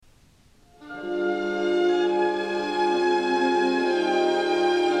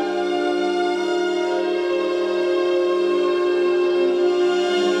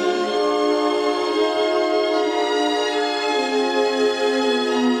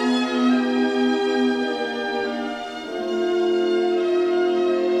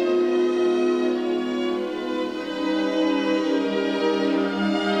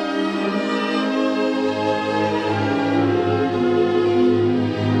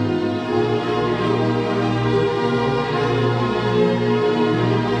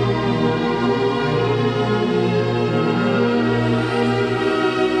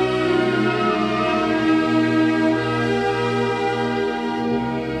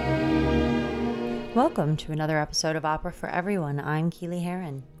Welcome to another episode of Opera for Everyone. I'm Keely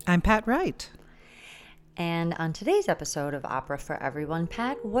Heron. I'm Pat Wright. And on today's episode of Opera for Everyone,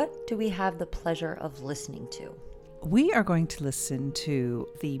 Pat, what do we have the pleasure of listening to? We are going to listen to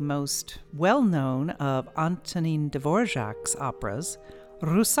the most well-known of Antonin Dvorak's operas,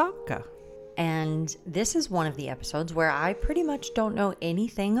 Rusalka. And this is one of the episodes where I pretty much don't know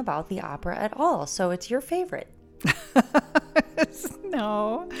anything about the opera at all, so it's your favorite.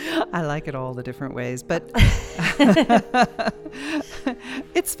 No, I like it all the different ways, but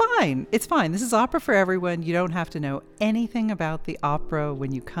it's fine. It's fine. This is Opera for Everyone. You don't have to know anything about the opera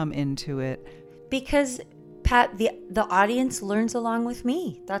when you come into it. Because, Pat, the audience learns along with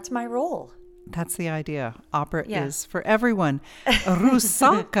me. That's my role. That's the idea. Opera is for everyone.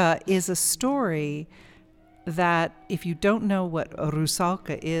 Rusalka is a story that if you don't know what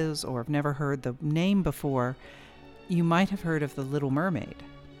Rusalka is or have never heard the name before, you might have heard of The Little Mermaid.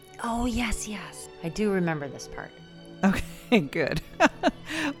 Oh, yes. I do remember this part. Okay, good.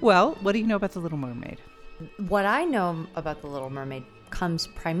 Well, what do you know about The Little Mermaid? What I know about The Little Mermaid comes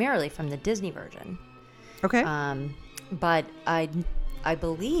primarily from the Disney version. Okay. But I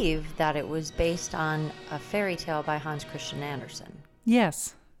believe that it was based on a fairy tale by Hans Christian Andersen.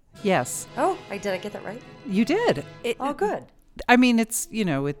 Yes. Oh, did I get that right? You did. Good. I mean, it's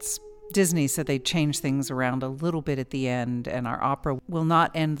Disney said they changed things around a little bit at the end, and our opera will not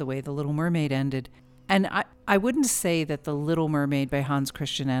end the way The Little Mermaid ended. And I wouldn't say that The Little Mermaid by Hans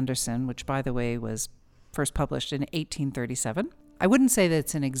Christian Andersen, which, by the way, was first published in 1837, I wouldn't say that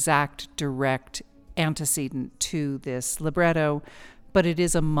it's an exact, direct antecedent to this libretto, but it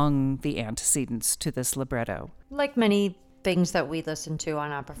is among the antecedents to this libretto. Like many things that we listen to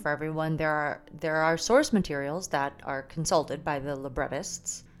on Opera for Everyone, there are source materials that are consulted by the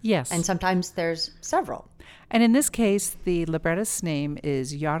librettists. Yes. And sometimes there's several. And in this case, the librettist's name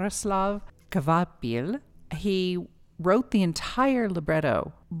is Yaroslav Kvapil. He wrote the entire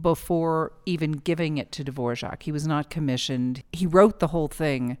libretto before even giving it to Dvorak. He was not commissioned. He wrote the whole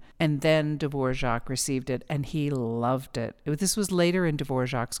thing, and then Dvorak received it, and he loved it. This was later in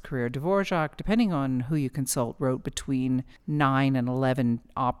Dvorak's career. Dvorak, depending on who you consult, wrote between 9 and 11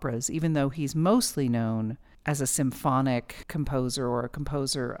 operas, even though he's mostly known as a symphonic composer or a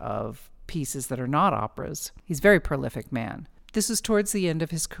composer of pieces that are not operas. He's a very prolific man. This is towards the end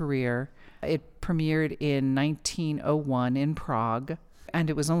of his career. It premiered in 1901 in Prague, and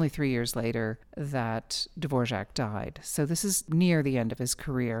it was only 3 years later that Dvorak died. So this is near the end of his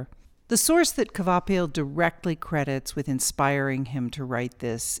career. The source that Kvapil directly credits with inspiring him to write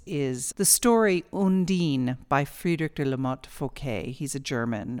this is the story Undine by Friedrich de la Motte Fouquet. He's a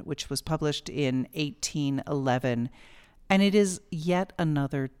German, which was published in 1811. And it is yet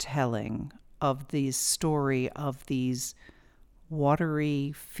another telling of the story of these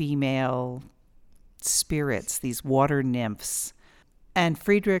watery female spirits, these water nymphs. And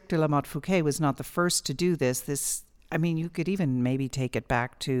Friedrich de la Motte Fouquet was not the first to do this. You could even maybe take it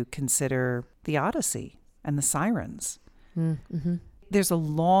back to consider the Odyssey and the Sirens. Mm-hmm. There's a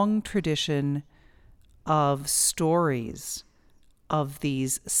long tradition of stories of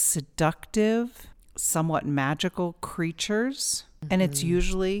these seductive, somewhat magical creatures. Mm-hmm. And it's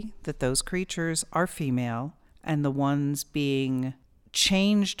usually that those creatures are female, and the ones being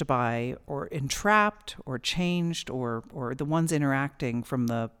changed by or entrapped or changed or the ones interacting from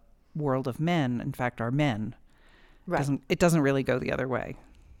the world of men, in fact, are men. Right. It doesn't really go the other way.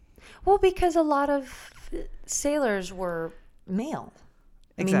 Well, because a lot of sailors were male.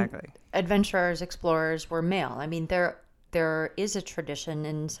 Exactly. Adventurers, explorers were male. There is a tradition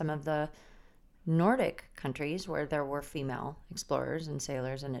in some of the Nordic countries where there were female explorers and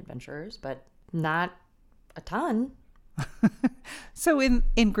sailors and adventurers, but not a ton. So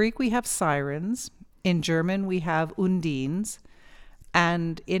in Greek we have sirens, in German we have undines,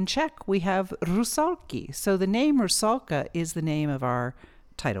 and in Czech, we have Rusalky. So the name Rusalka is the name of our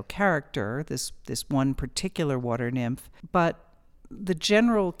title character, this one particular water nymph. But the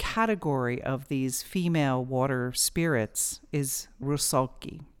general category of these female water spirits is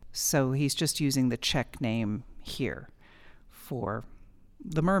Rusalky. So he's just using the Czech name here for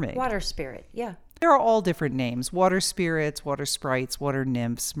the mermaid. Water spirit, yeah. There are all different names: water spirits, water sprites, water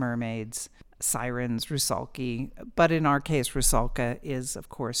nymphs, mermaids, sirens, Rusalky. But in our case, Rusalka is, of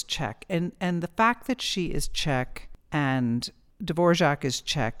course, Czech. And the fact that she is Czech and Dvorak is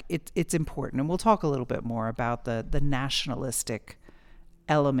Czech, it's important. And we'll talk a little bit more about the nationalistic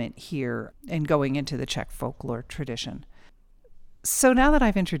element here and going into the Czech folklore tradition. So now that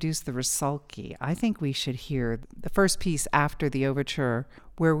I've introduced the Rusalky, I think we should hear the first piece after the overture,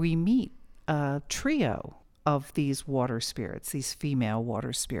 where we meet a trio of these water spirits, these female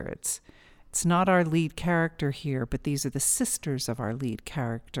water spirits. It's not our lead character here, but these are the sisters of our lead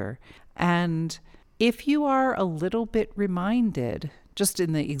character. And if you are a little bit reminded, just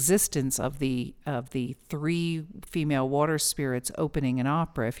in the existence of the three female water spirits opening an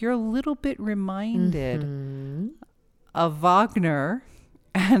opera, if you're a little bit reminded of Wagner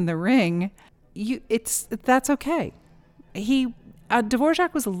and The Ring, that's okay.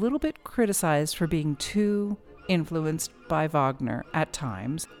 Dvorak was a little bit criticized for being too influenced by Wagner at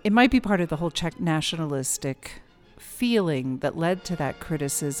times. It might be part of the whole Czech nationalistic feeling that led to that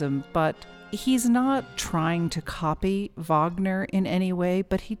criticism, but he's not trying to copy Wagner in any way,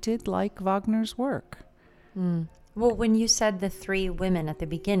 but he did like Wagner's work. Well, when you said the three women at the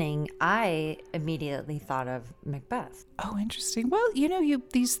beginning, I immediately thought of Macbeth. Oh, interesting. Well,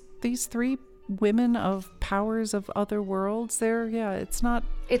 these three women of powers of other worlds, it's not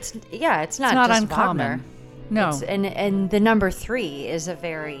It's not not just uncommon. Wagner. No. And the number 3 is a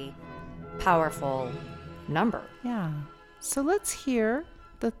very powerful number. Yeah. So let's hear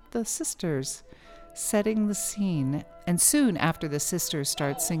the sisters setting the scene. And soon after the sisters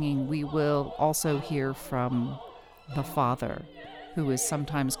start singing, we will also hear from the father, who is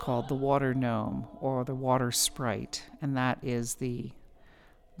sometimes called the water gnome or the water sprite. And that is the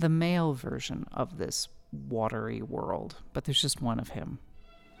male version of this watery world. But there's just one of him.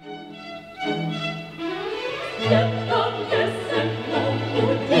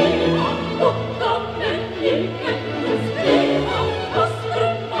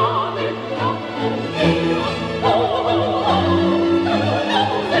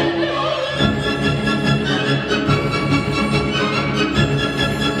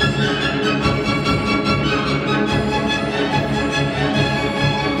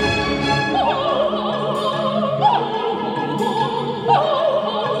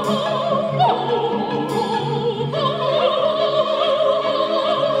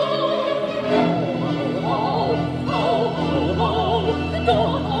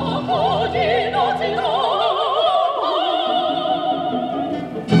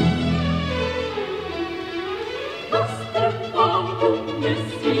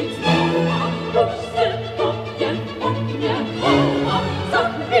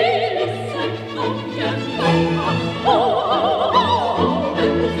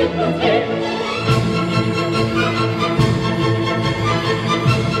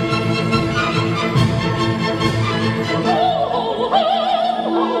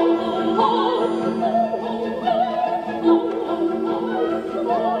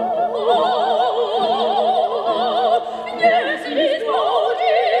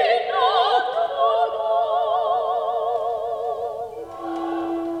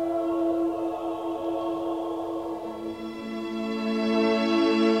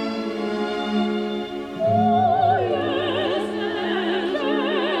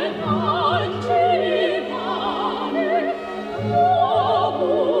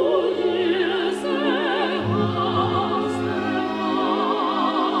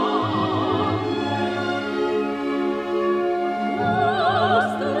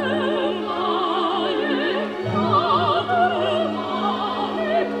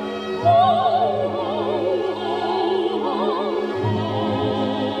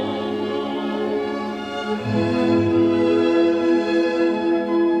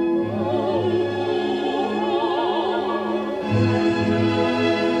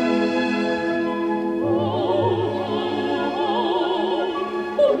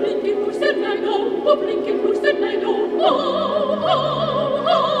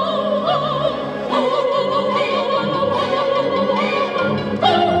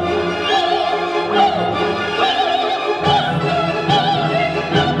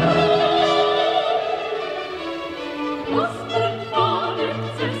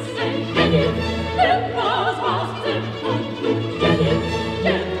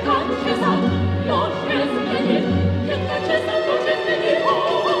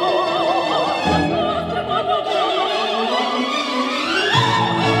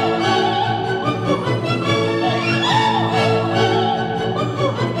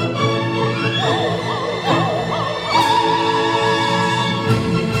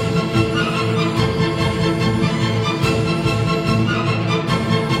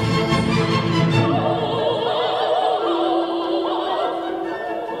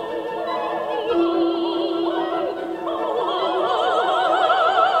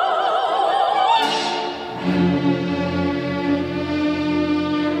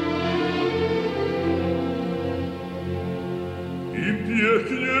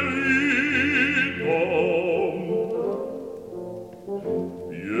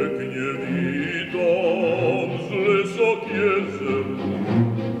 Pięknie witam z lesokiezem.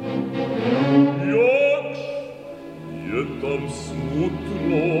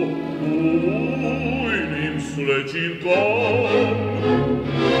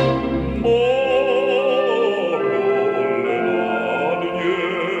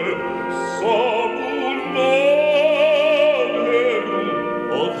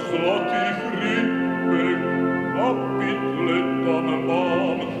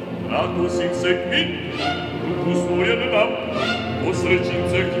 квит, руку своен нам,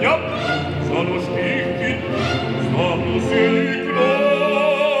 посречинце княп, за нож пихит, за носили к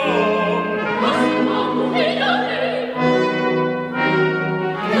нам. Посмаку видали,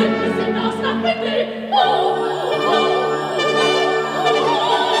 только се нас напити,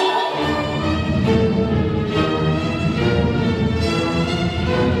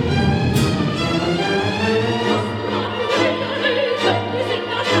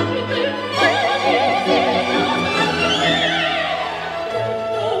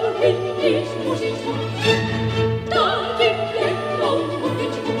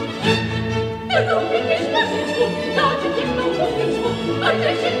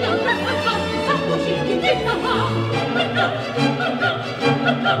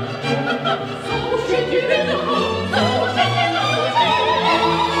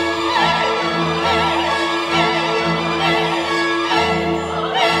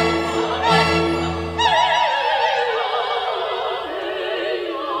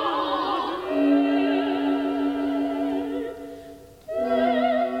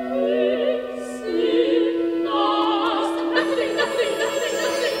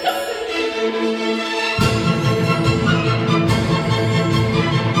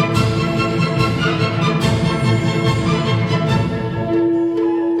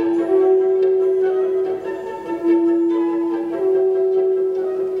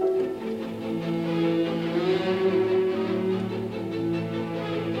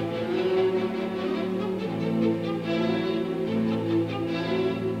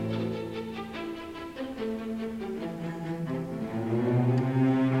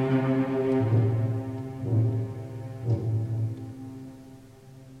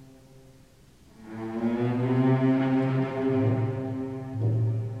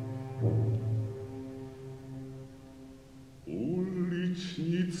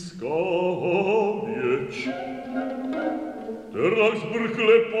 Teraz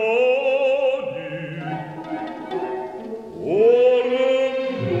brchle pani, orem,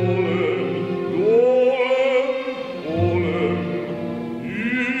 dolem, polem,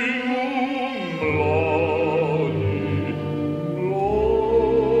 inum mladi,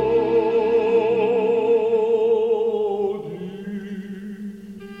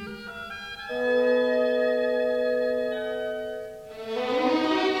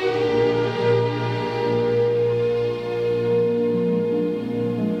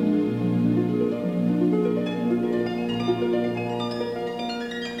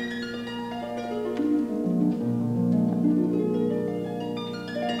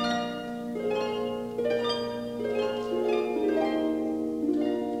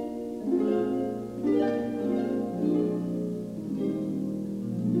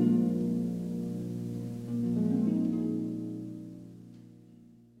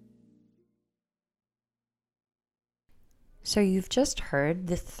 So you've just heard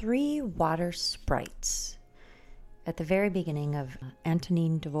the three water sprites at the very beginning of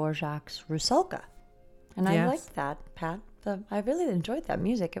Antonin Dvorak's Rusalka. And I Yes. liked that, Pat. I really enjoyed that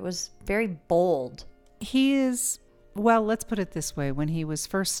music. It was very bold. He is, well, let's put it this way. When he was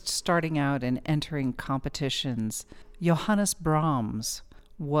first starting out and entering competitions, Johannes Brahms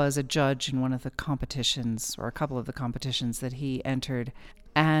was a judge in one of the competitions, or a couple of the competitions that he entered.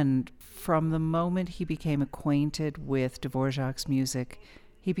 And from the moment he became acquainted with Dvorak's music,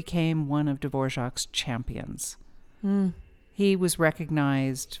 he became one of Dvorak's champions. He was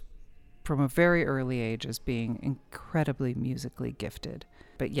recognized from a very early age as being incredibly musically gifted.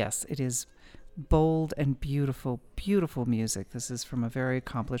 But yes, it is bold and beautiful, beautiful music. This is from a very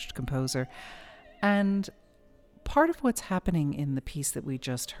accomplished composer. And part of what's happening in the piece that we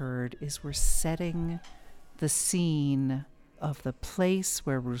just heard is we're setting the scene of the place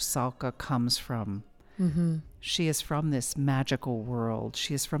where Rusalka comes from. Mm-hmm. She is from this magical world.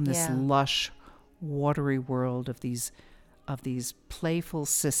 She is from this Yeah. lush, watery world of these playful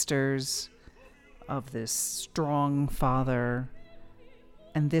sisters, of this strong father.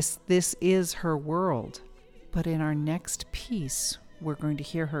 And this is her world. But in our next piece, we're going to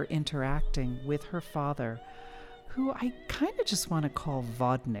hear her interacting with her father, who I kind of just want to call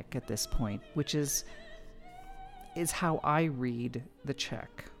Vodnik at this point, which is how I read the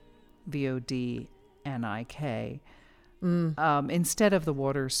Czech, Vodnik. Instead of the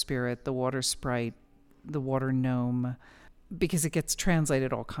water spirit, the water sprite, the water gnome, because it gets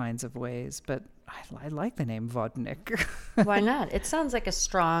translated all kinds of ways. But I like the name Vodnik. Why not? It sounds like a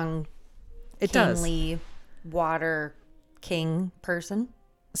strong, It does. kingly water king person.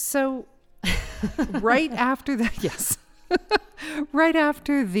 So right after that, yes, right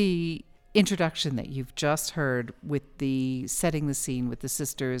after the introduction that you've just heard with the setting the scene with the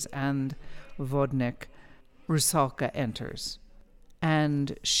sisters and Vodnik, Rusalka enters.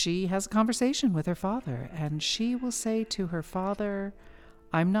 And she has a conversation with her father, and she will say to her father,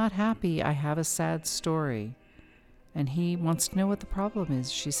 I'm not happy, I have a sad story. And he wants to know what the problem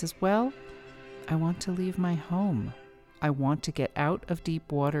is. She says, well, I want to leave my home. I want to get out of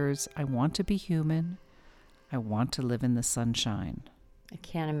deep waters. I want to be human. I want to live in the sunshine. I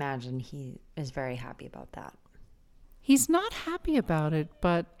can't imagine he is very happy about that. He's not happy about it,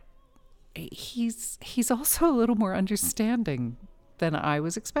 but he's also a little more understanding than I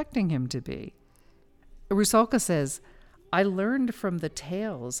was expecting him to be. Rusalka says, I learned from the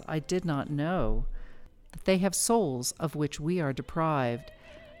tales I did not know that they have souls of which we are deprived,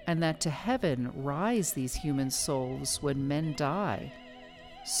 and that to heaven rise these human souls when men die.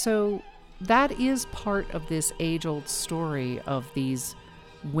 So that is part of this age-old story of these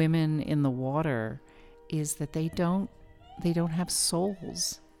women in the water, is that they don't have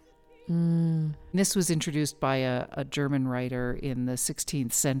souls. This was introduced by a German writer in the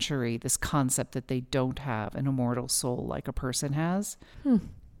 16th century, this concept that they don't have an immortal soul like a person has,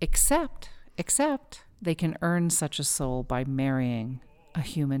 except they can earn such a soul by marrying a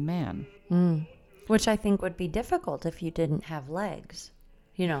human man. Which I think would be difficult if you didn't have legs,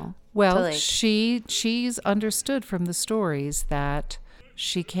 you know. Well, she's understood from the stories that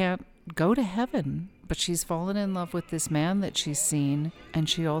she can't go to heaven, but she's fallen in love with this man that she's seen, and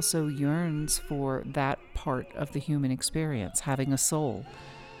she also yearns for that part of the human experience, having a soul,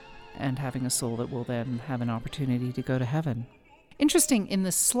 and having a soul that will then have an opportunity to go to heaven. Interesting, in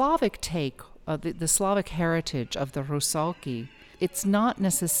the Slavic take, the Slavic heritage of the Rusalki, it's not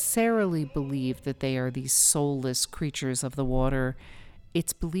necessarily believed that they are these soulless creatures of the water.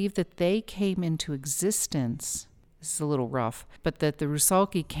 It's believed that they came into existence, this is a little rough, but that the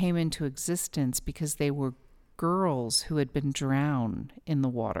Rusalki came into existence because they were girls who had been drowned in the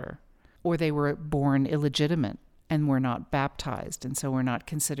water, or they were born illegitimate and were not baptized, and so were not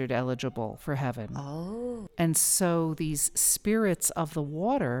considered eligible for heaven. Oh. And so these spirits of the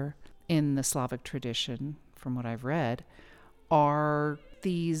water in the Slavic tradition, from what I've read, are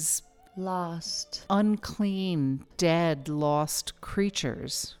these Lost. unclean, dead, lost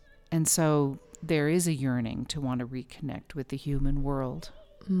creatures. And so there is a yearning to want to reconnect with the human world.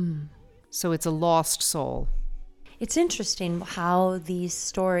 So it's a lost soul. It's interesting how these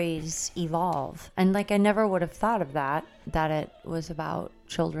stories evolve. And I never would have thought of that it was about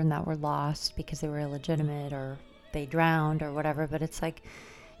children that were lost because they were illegitimate or they drowned or whatever. But it's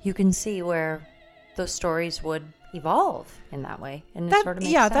you can see where those stories would evolve in that way. And it sort of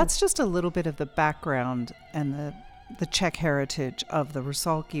makes sense. That's just a little bit of the background and the Czech heritage of the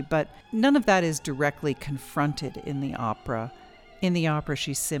Rusalki, but none of that is directly confronted in the opera. In the opera,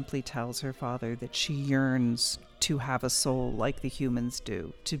 she simply tells her father that she yearns to have a soul like the humans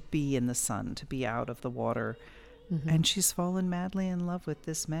do, to be in the sun, to be out of the water. And she's fallen madly in love with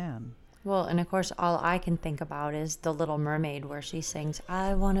this man. Well, and of course, all I can think about is The Little Mermaid, where she sings,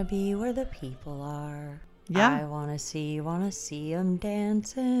 I want to be where the people are. Yeah. I want to see them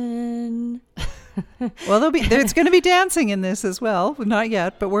dancing. Well, there's going to be dancing in this as well. Not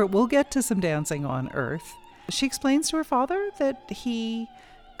yet, but we'll get to some dancing on Earth. She explains to her father that he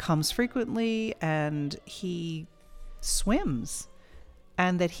comes frequently and he swims,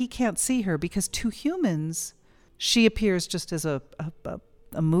 and that he can't see her because to humans, she appears just as a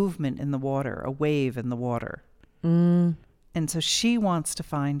movement in the water, a wave in the water. And so she wants to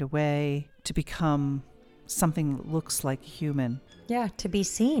find a way to become something that looks like a human. Yeah, to be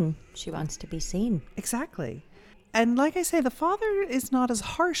seen. She wants to be seen. Exactly. And like I say, the father is not as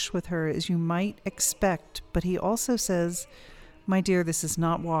harsh with her as you might expect, but he also says, my dear, this is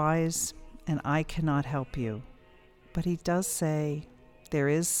not wise, and I cannot help you. But he does say, there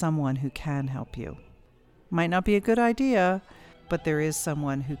is someone who can help you. Might not be a good idea, but there is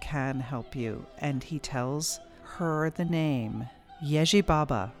someone who can help you. And he tells her the name, Yeji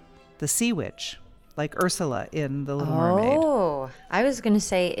Baba, the sea witch, like Ursula in The Little Mermaid. Oh, I was going to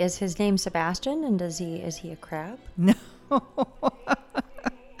say, is his name Sebastian, and is he a crab? No.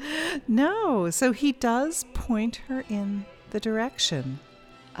 No. So he does point her in the direction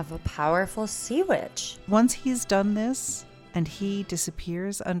Of a powerful sea witch. Once he's done this and he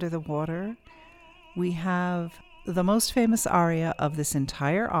disappears under the water, we have the most famous aria of this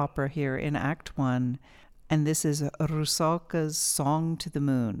entire opera here in Act 1, and this is Rusalka's Song to the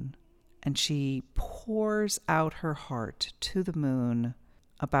Moon. And she pours out her heart to the moon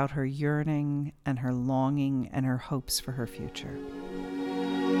about her yearning and her longing and her hopes for her future.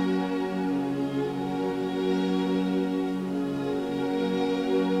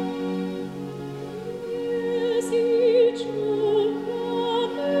 Si ciò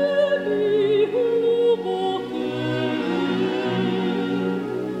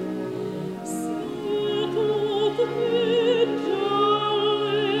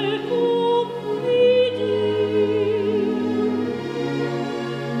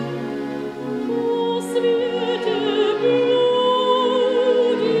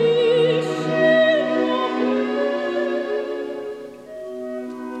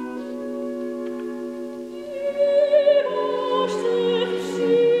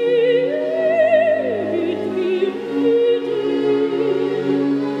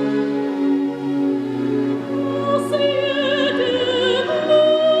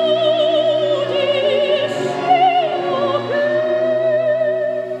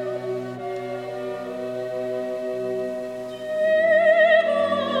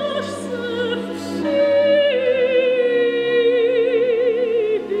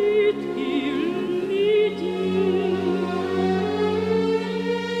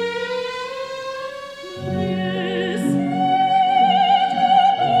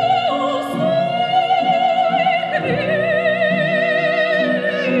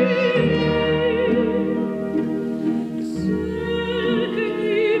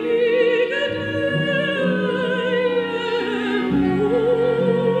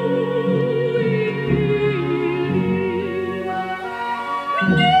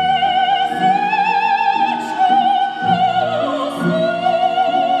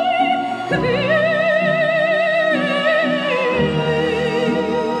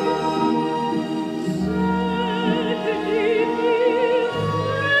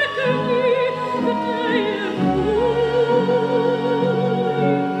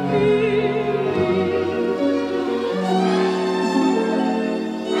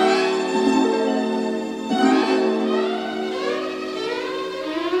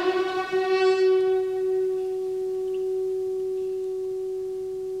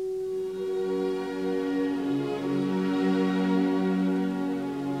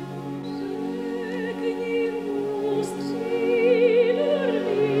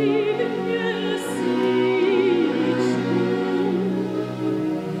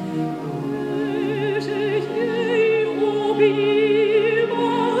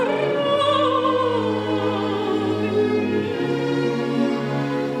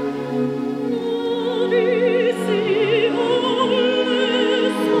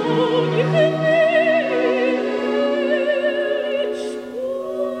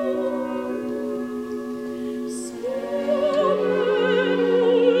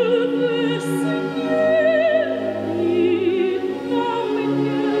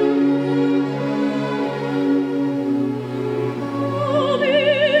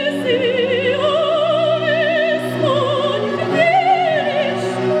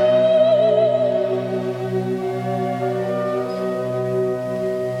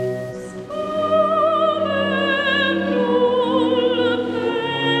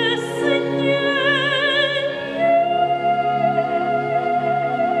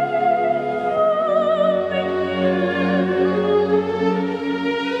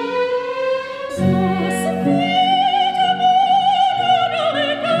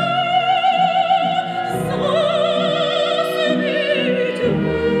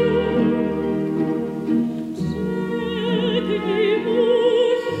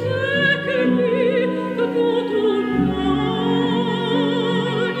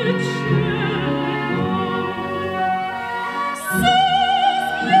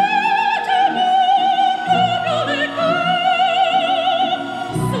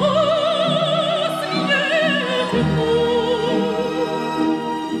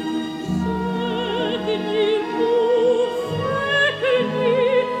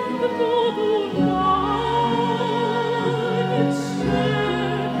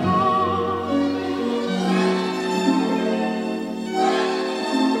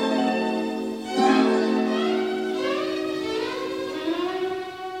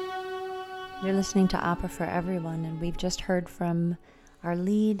You're listening to Opera for Everyone, and we've just heard from our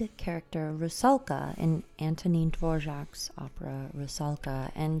lead character, Rusalka, in Antonin Dvorak's opera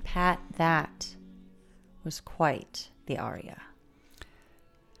Rusalka. And Pat, that was quite the aria.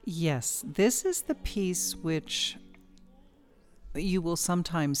 Yes, this is the piece which you will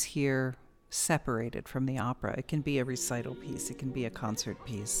sometimes hear separated from the opera. It can be a recital piece, it can be a concert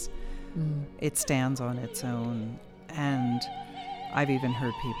piece. It stands on its own, and I've even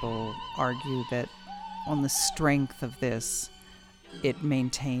heard people argue that on the strength of this, it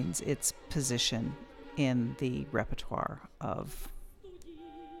maintains its position in the repertoire of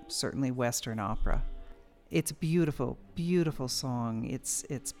certainly Western opera. It's a beautiful, beautiful song. It's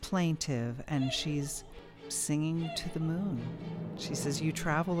plaintive, and she's singing to the moon. She says, "You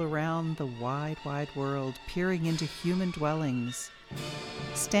travel around the wide, wide world, peering into human dwellings.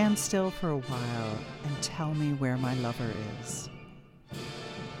 Stand still for a while and tell me where my lover is.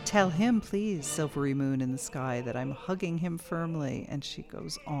 Tell him, please, silvery moon in the sky, that I'm hugging him firmly." And she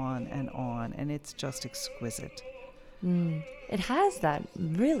goes on, and it's just exquisite. It has that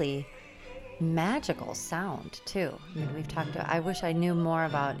really magical sound, too. I mean, we've talked about, I wish I knew more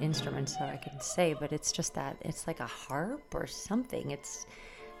about instruments so I could say, but it's just that it's like a harp or something. It's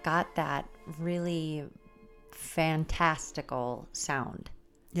got that really fantastical sound.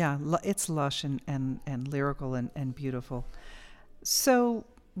 Yeah, it's lush and lyrical and beautiful. So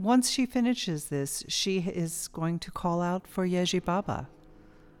once she finishes this, she is going to call out for Yeji Baba.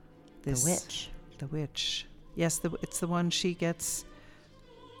 The witch. The witch. Yes, it's the one she gets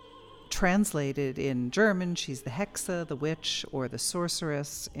translated in German. She's the Hexe, the witch, or the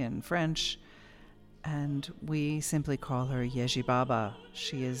sorceress in French. And we simply call her Yeji Baba.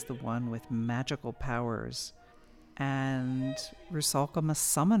 She is the one with magical powers. And Rusalka must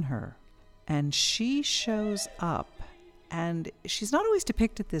summon her. And she shows up. And she's not always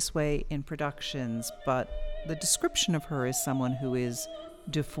depicted this way in productions, but the description of her is someone who is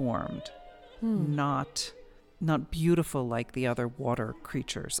deformed, not beautiful like the other water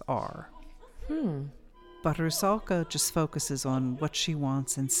creatures are. But Rusalka just focuses on what she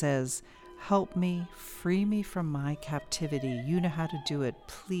wants and says, "Help me, free me from my captivity. You know how to do it.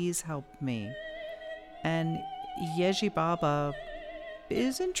 Please help me." And Yeji Baba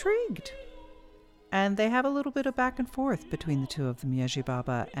is intrigued. And they have a little bit of back and forth between the two of them, Yeji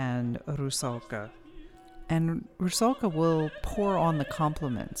Baba and Rusalka. And Rusalka will pour on the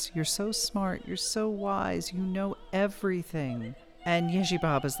compliments. "You're so smart, you're so wise, you know everything." And Yeji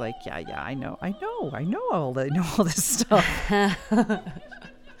Baba's like, yeah, I know all this stuff.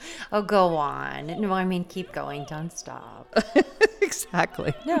 Oh, go on. No, I mean, keep going. Don't stop.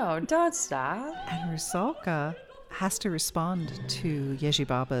 Exactly. No, don't stop. And Rusalka has to respond to Yeji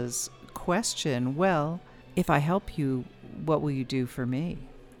Baba's question, "Well, if I help you, what will you do for me?"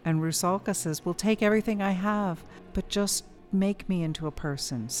 And Rusalka says, "Well, take everything I have, but just make me into a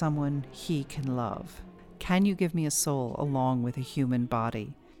person, someone he can love. Can you give me a soul along with a human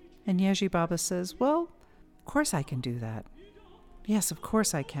body?" And Yeji Baba says, "Well, of course I can do that. Yes, of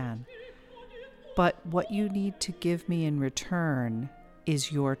course I can. But what you need to give me in return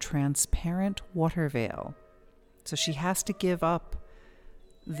is your transparent water veil." So she has to give up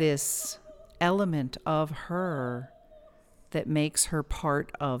this element of her that makes her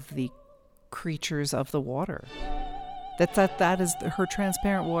part of the creatures of the water. That is her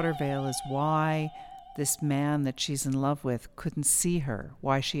transparent water veil is why this man that she's in love with couldn't see her,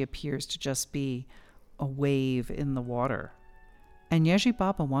 why she appears to just be a wave in the water. And Yeji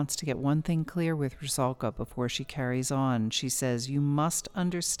Baba wants to get one thing clear with Rusalka before she carries on. She says, "You must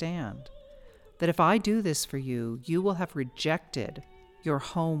understand that if I do this for you, you will have rejected your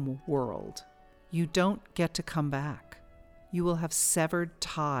home world. You don't get to come back. You will have severed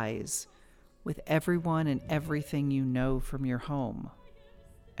ties with everyone and everything you know from your home."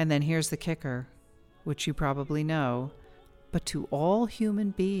 And then here's the kicker, which you probably know, "But to all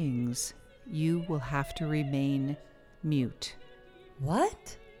human beings, you will have to remain mute."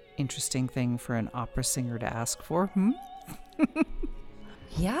 What? Interesting thing for an opera singer to ask for, hmm?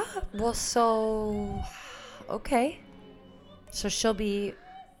 Yeah, well, so, okay. So she'll be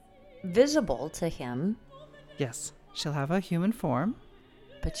visible to him, Yes, she'll have a human form.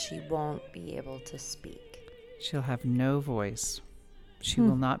 but she won't be able to speak. She'll have no voice. She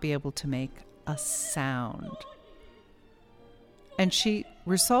will not be able to make a sound. And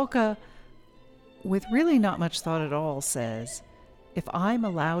Rusalka, with really not much thought at all, says, "If I'm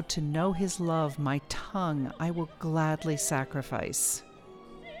allowed to know his love, my tongue I will gladly sacrifice."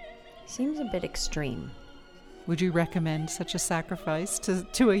 Seems a bit extreme. Would you recommend such a sacrifice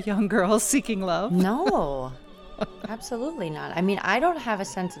to a young girl seeking love? No. Absolutely not. I mean, I don't have a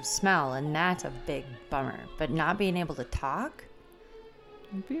sense of smell, and that's a big bummer. But not being able to talk?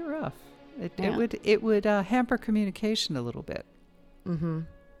 It'd be rough. Yeah. It would hamper communication a little bit. Mm-hmm.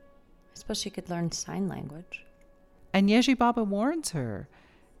 I suppose she could learn sign language. And Yeji Baba warns her,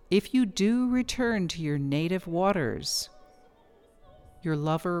 if you do return to your native waters, your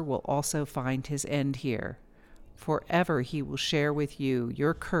lover will also find his end here. Forever he will share with you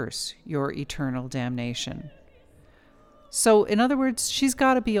your curse, your eternal damnation. So, in other words, she's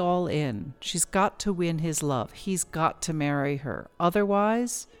got to be all in. She's got to win his love. He's got to marry her.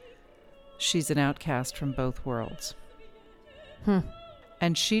 Otherwise, she's an outcast from both worlds.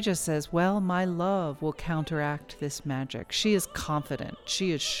 And she just says, well, my love will counteract this magic. She is confident.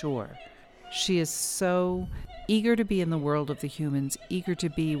 She is sure. She is so eager to be in the world of the humans, eager to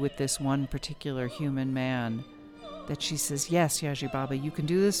be with this one particular human man, that she says, yes, Yeji Baba, you can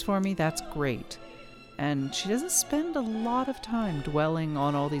do this for me. That's great. And she doesn't spend a lot of time dwelling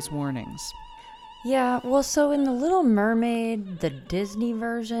on all these warnings. Yeah, well, so in The Little Mermaid, the Disney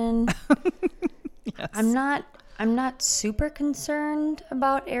version, Yes. I'm not super concerned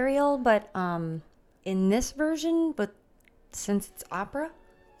about Ariel, but in this version, but since it's opera,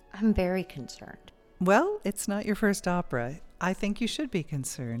 I'm very concerned. Well, it's not your first opera. I think you should be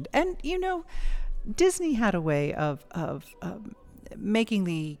concerned. And, you know, Disney had a way of making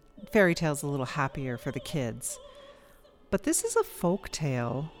the fairy tales a little happier for the kids. But this is a folk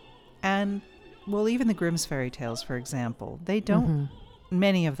tale. And, well, even the Grimm's fairy tales, for example, they don't,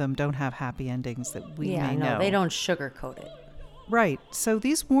 many of them don't have happy endings that we may know. They don't sugarcoat it. Right. So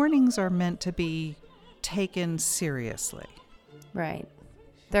these warnings are meant to be taken seriously. Right.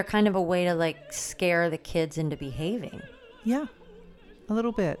 They're kind of a way to, like, scare the kids into behaving. Yeah, a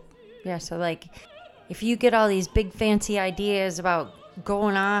little bit. Yeah, so, like, if you get all these big fancy ideas about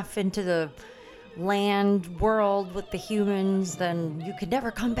going off into the land world with the humans, then you could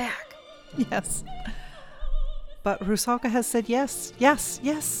never come back. Yes. But Rusalka has said yes, yes,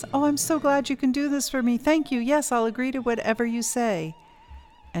 yes. Oh, I'm so glad you can do this for me. Thank you. Yes, I'll agree to whatever you say.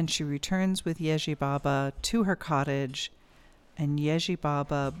 And she returns with Yeji Baba to her cottage, and Yeji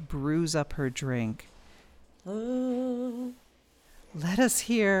Baba brews up her drink. Let us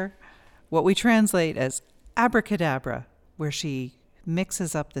hear what we translate as abracadabra, where she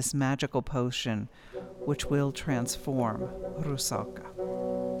mixes up this magical potion which will transform Rusalka.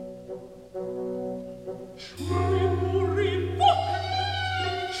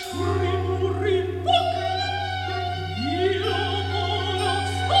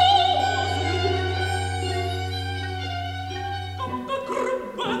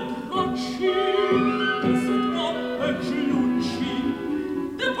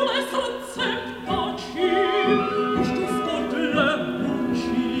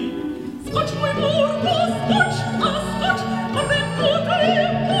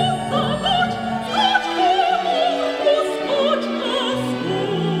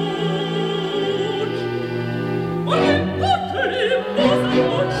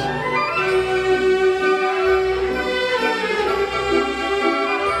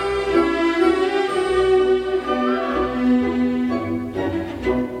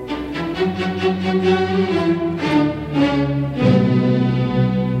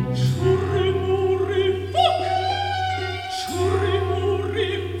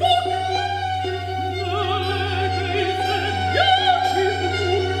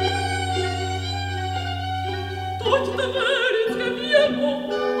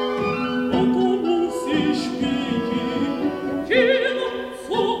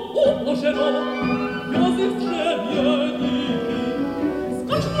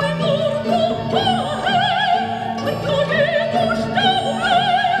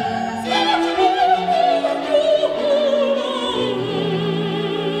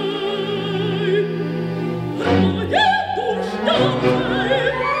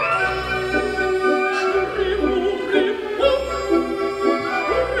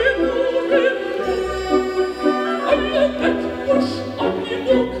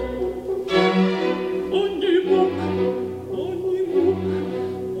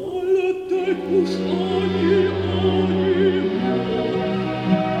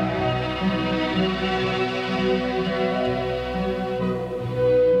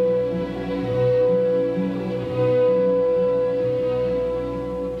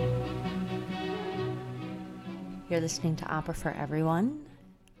 You're listening to Opera for Everyone,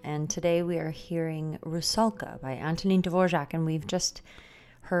 and today we are hearing Rusalka by Antonin Dvorak, and we've just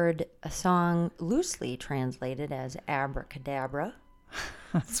heard a song loosely translated as Abracadabra.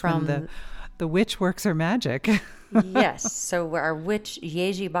 That's from the witch works her magic. Yes, so our witch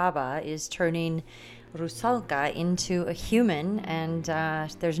Yeji Baba is turning Rusalka into a human, and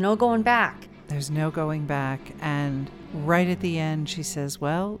there's no going back. There's no going back. And right at the end, she says,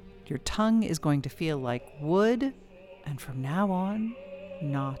 well, your tongue is going to feel like wood, and from now on,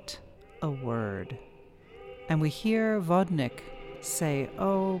 not a word. And we hear Vodnik say,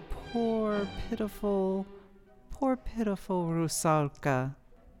 oh, poor pitiful Rusalka.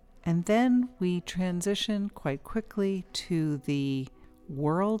 And then we transition quite quickly to the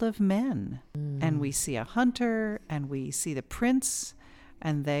world of men. And we see a hunter, and we see the prince,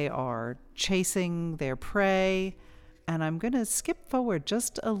 and they are chasing their prey. And I'm going to skip forward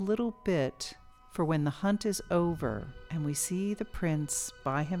just a little bit for when the hunt is over, and we see the prince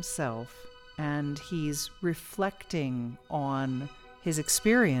by himself, and he's reflecting on his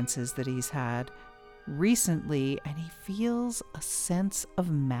experiences that he's had recently, and he feels a sense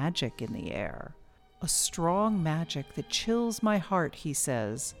of magic in the air. A strong magic that chills my heart, he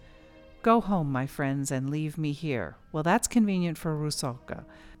says. Go home, my friends, and leave me here. Well, that's convenient for Rusalka,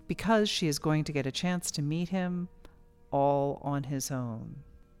 because she is going to get a chance to meet him all on his own.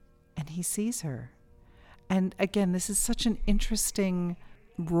 And he sees her. And again, this is such an interesting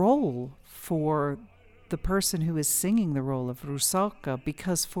role for the person who is singing the role of Rusalka,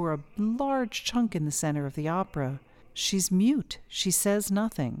 because for a large chunk in the center of the opera, she's mute. She says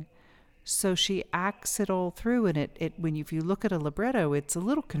nothing. So she acts it all through, and if you look at a libretto, it's a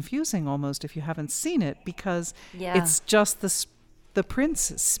little confusing almost if you haven't seen it, because it's just the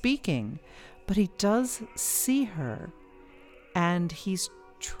prince speaking. But he does see her, and he's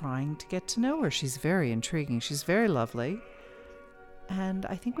trying to get to know her. She's very intriguing. She's very lovely. And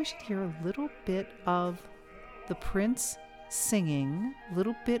I think we should hear a little bit of the prince singing, a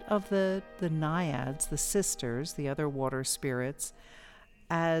little bit of the naiads, the sisters, the other water spirits,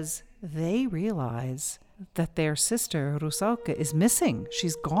 as they realize that their sister, Rusalka, is missing.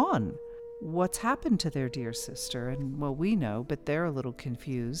 She's gone. What's happened to their dear sister? And, well, we know, but they're a little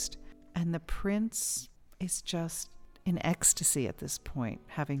confused. And the prince is just in ecstasy at this point,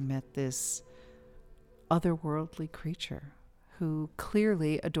 having met this otherworldly creature who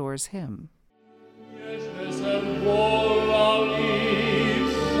clearly adores him.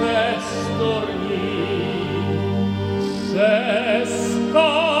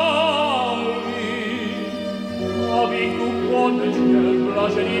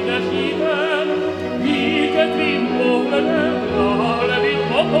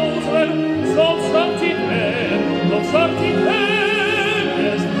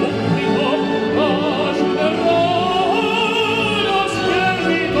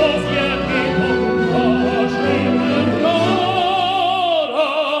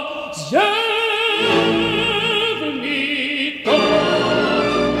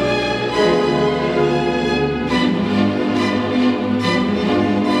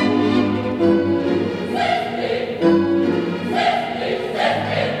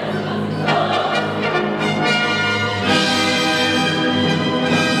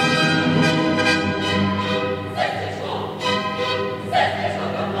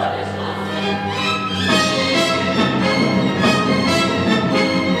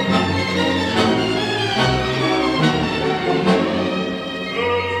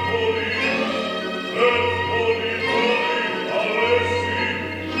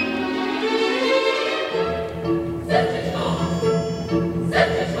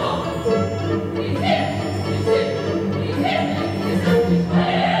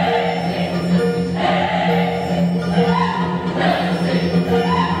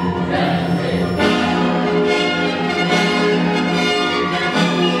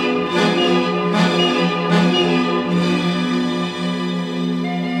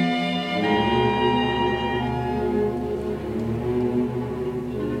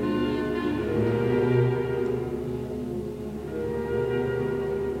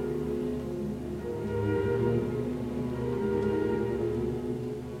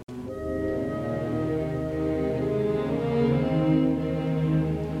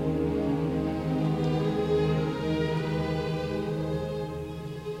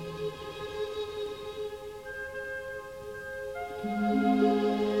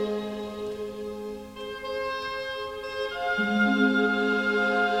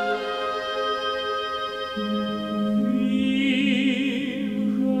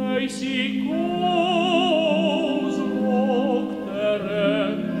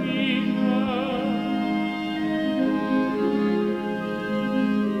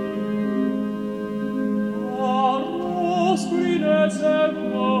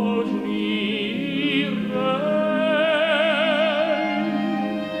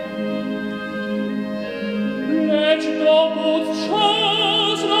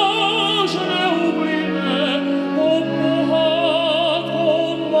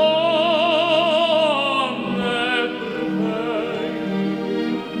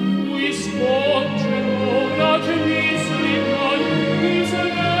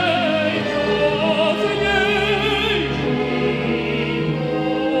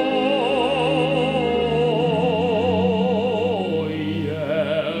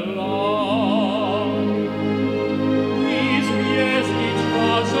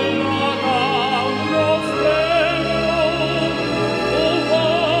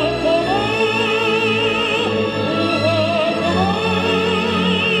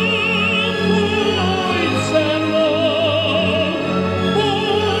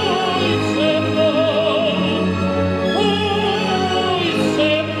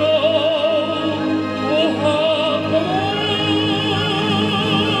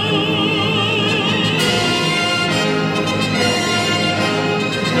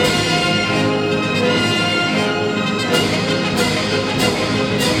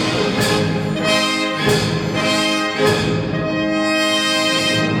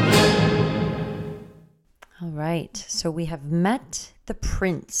 So we have met the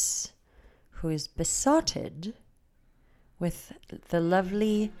prince, who is besotted with the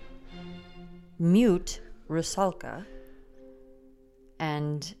lovely mute Rusalka,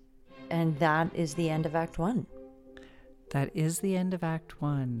 and that is the end of Act 1. That is the end of Act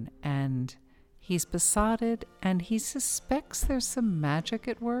 1, and he's besotted, and he suspects there's some magic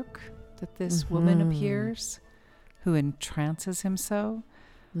at work, that this woman appears who entrances him so.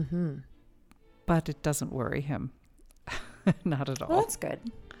 But it doesn't worry him. Not at all. Well, that's good.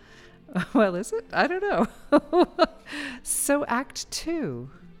 Well, is it? I don't know. So Act 2,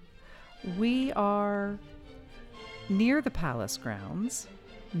 we are near the palace grounds.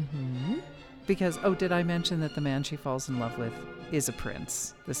 Because, did I mention that the man she falls in love with is a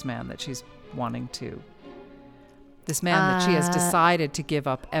prince? This man that she's wanting to. This man that she has decided to give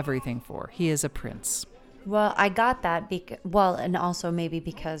up everything for. He is a prince. Well, I got that. And also maybe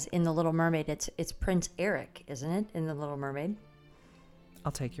because in The Little Mermaid, it's Prince Eric, isn't it? In The Little Mermaid.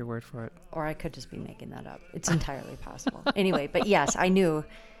 I'll take your word for it. Or I could just be making that up. It's entirely possible. Anyway, but yes, I knew,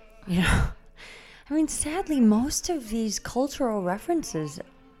 I mean, sadly, most of these cultural references,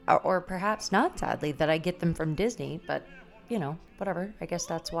 or perhaps not sadly, that I get them from Disney, but, whatever. I guess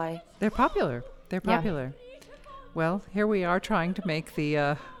that's why. They're popular. They're popular. Well, here we are trying to make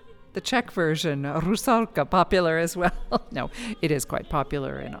the Czech version, Rusalka, popular as well. No, it is quite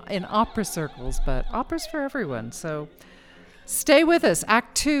popular in opera circles, but opera's for everyone, so stay with us.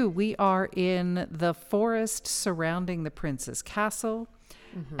 Act 2, we are in the forest surrounding the prince's castle,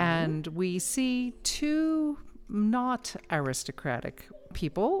 and we see two not aristocratic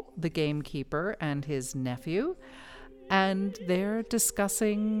people, the gamekeeper and his nephew, and they're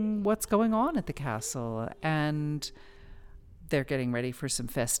discussing what's going on at the castle, and they're getting ready for some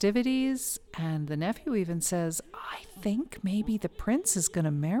festivities, and the nephew even says, I think maybe the prince is going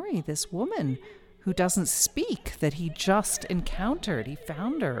to marry this woman who doesn't speak, that he just encountered. He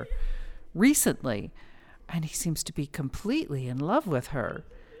found her recently, and he seems to be completely in love with her.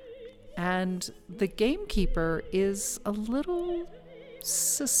 And the gamekeeper is a little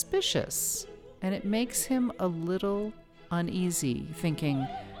suspicious, and it makes him a little uneasy, thinking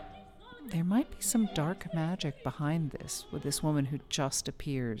there might be some dark magic behind this, with this woman who just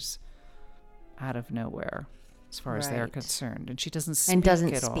appears out of nowhere, as far as they're concerned, and she doesn't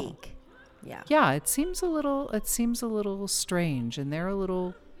speak at all. Yeah, it seems a little strange, and they're a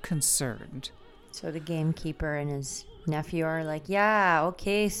little concerned. So the gamekeeper and his nephew are like, yeah,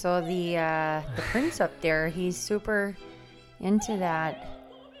 okay, so the prince up there, he's super into that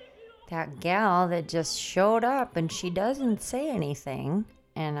gal that just showed up, and she doesn't say anything,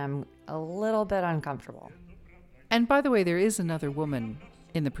 and I'm a little bit uncomfortable. And by the way, there is another woman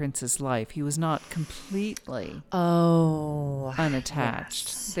in the prince's life. He was not completely unattached.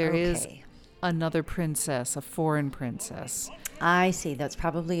 Yes. There is another princess, a foreign princess. I see. That's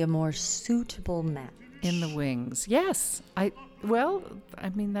probably a more suitable match. In the wings. Yes.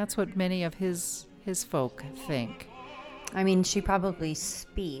 That's what many of his folk think. I mean, she probably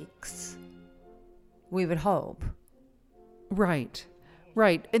speaks. We would hope. Right.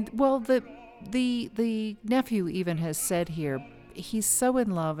 And, well, the nephew even has said here, he's so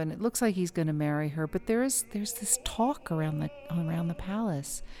in love, and it looks like he's going to marry her. But there's this talk around the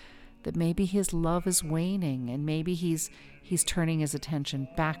palace that maybe his love is waning, and maybe he's turning his attention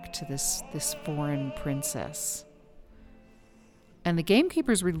back to this foreign princess. And the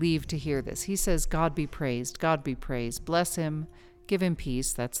gamekeeper's relieved to hear this. He says, God be praised, bless him, give him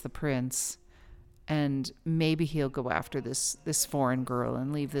peace, that's the prince. And maybe he'll go after this foreign girl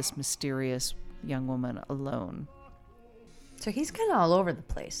and leave this mysterious young woman alone. So he's kind of all over the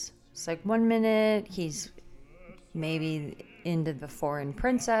place. It's like 1 minute he's maybe into the foreign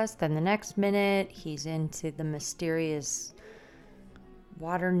princess, then the next minute he's into the mysterious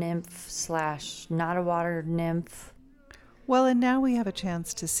water nymph / not a water nymph. Well, and now we have a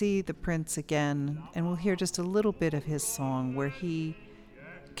chance to see the prince again, and we'll hear just a little bit of his song where he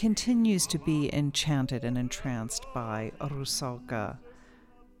continues to be enchanted and entranced by Rusalka,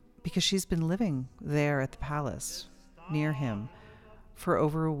 because she's been living there at the palace near him for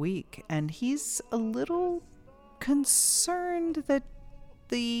over a week, and he's a little concerned that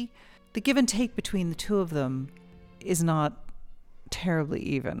the give and take between the two of them is not terribly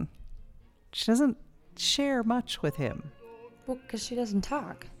even. She doesn't share much with him. Well, because she doesn't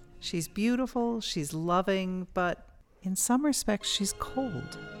talk. She's beautiful, she's loving, but in some respects she's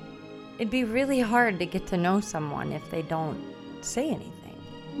cold. It'd be really hard to get to know someone if they don't say anything.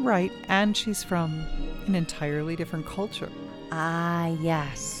 Right, and she's from an entirely different culture. Ah,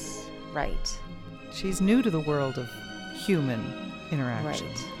 yes. Right. She's new to the world of human interaction.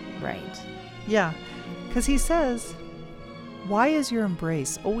 Right. Yeah, because he says, Why is your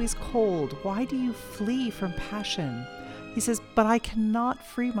embrace always cold? Why do you flee from passion? He says, but I cannot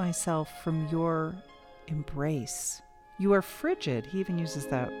free myself from your embrace. You are frigid. He even uses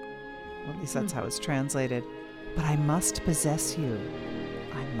that, well, at least that's how it's translated. But I must possess you.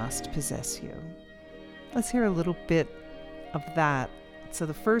 I must possess you. Let's hear a little bit of that. So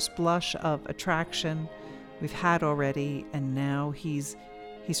the first blush of attraction we've had already, and now he's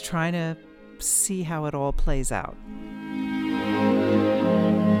trying to see how it all plays out.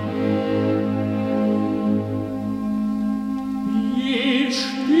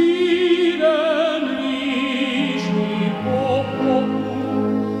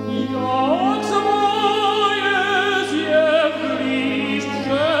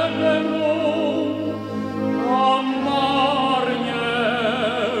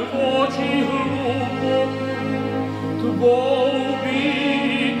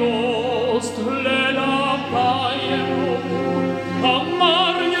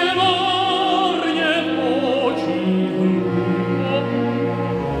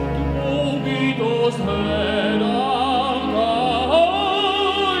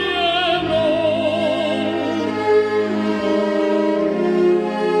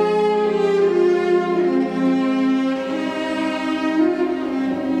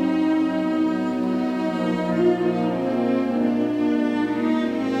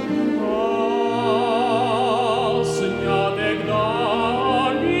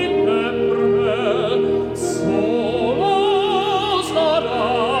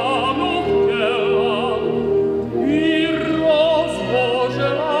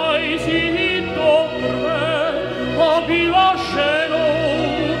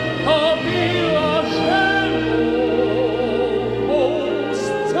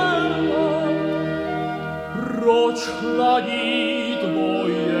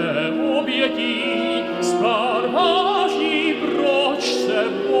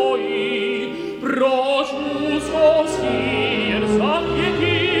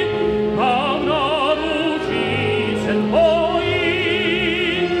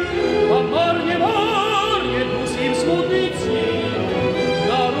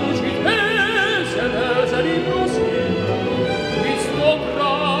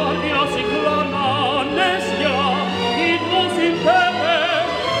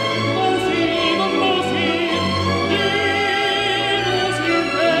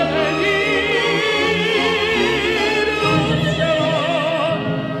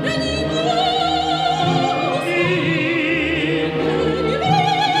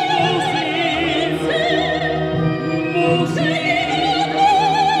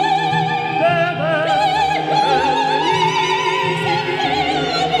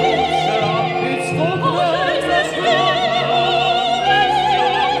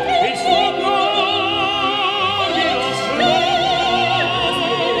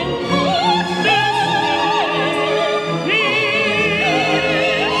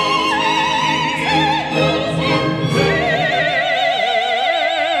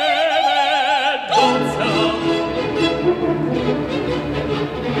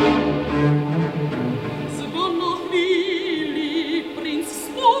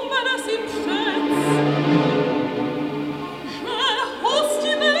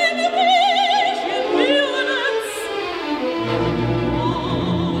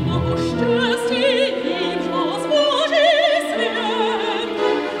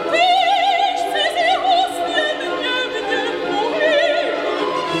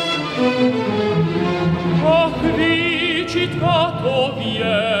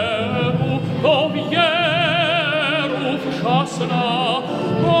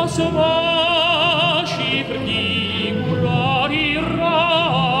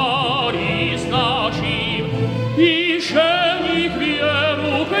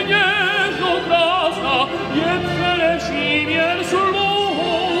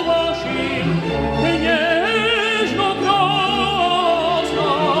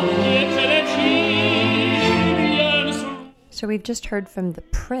 So we've just heard from the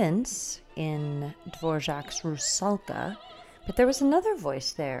prince in Dvorak's Rusalka, but there was another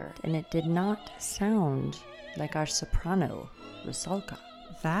voice there, and it did not sound like our soprano, Rusalka.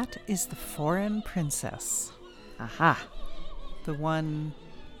 That is the foreign princess. Aha. The one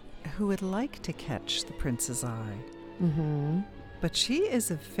who would like to catch the prince's eye. Mm-hmm. But she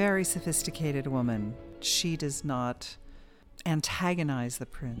is a very sophisticated woman. She does not antagonize the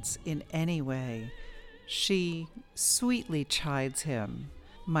prince in any way. She sweetly chides him.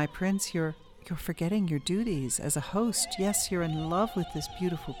 My prince, you're forgetting your duties as a host. Yes, you're in love with this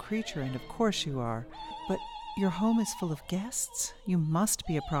beautiful creature, and of course you are. But your home is full of guests. You must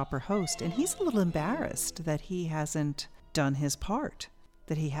be a proper host. And he's a little embarrassed that he hasn't done his part,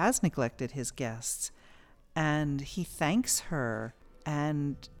 that he has neglected his guests. And he thanks her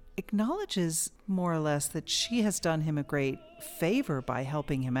and acknowledges more or less that she has done him a great favor by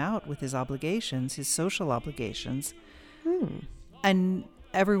helping him out with his obligations, his social obligations. And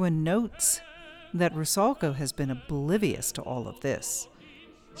everyone notes that Rusalka has been oblivious to all of this.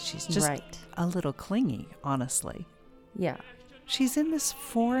 She's just a little clingy, honestly. Yeah. She's in this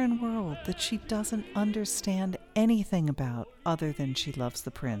foreign world that she doesn't understand anything about other than she loves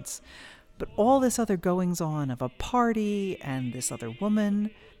the prince. But all this other goings on of a party and this other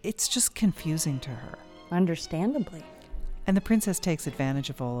woman, it's just confusing to her. Understandably. And the princess takes advantage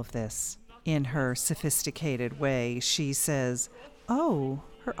of all of this. In her sophisticated way, she says, "Oh,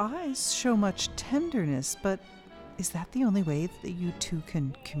 her eyes show much tenderness, but is that the only way that you two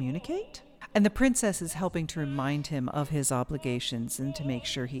can communicate?" And the princess is helping to remind him of his obligations and to make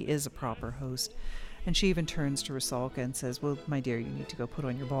sure he is a proper host. And she even turns to Rusalka and says, "Well, my dear, you need to go put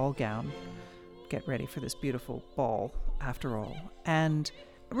on your ball gown. Get ready for this beautiful ball, after all." And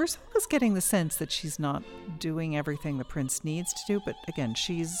Rusalka's getting the sense that she's not doing everything the prince needs to do, but again,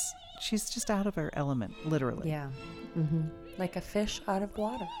 she's just out of her element, literally. Yeah. Mm-hmm. Like a fish out of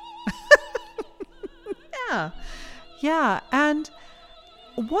water. Yeah. And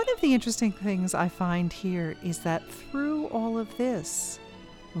one of the interesting things I find here is that through all of this,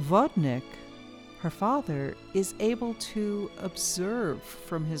 Vodnik, her father, is able to observe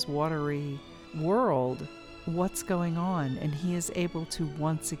from his watery world what's going on, and he is able to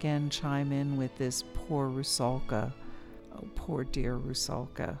once again chime in with this poor Rusalka. Oh, poor dear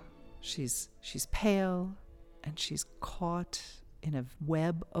Rusalka. She's pale, and she's caught in a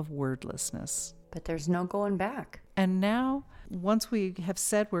web of wordlessness. But there's no going back. And now, once we have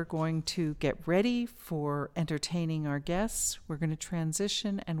said we're going to get ready for entertaining our guests, we're going to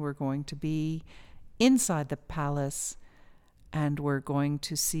transition and we're going to be inside the palace, and we're going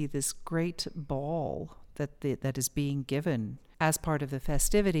to see this great ball that is being given as part of the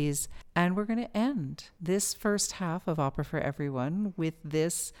festivities. And we're going to end this first half of Opera for Everyone with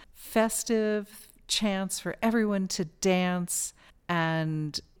this festive chance for everyone to dance.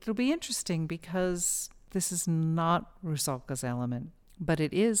 And it'll be interesting because this is not Rusalka's element, but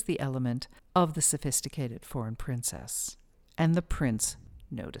it is the element of the sophisticated foreign princess. And the prince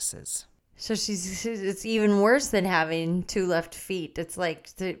notices. So it's even worse than having two left feet. It's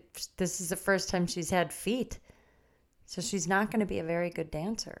like this is the first time she's had feet. So she's not going to be a very good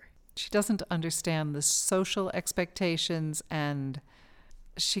dancer. She doesn't understand the social expectations, and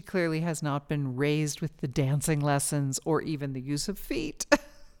she clearly has not been raised with the dancing lessons or even the use of feet.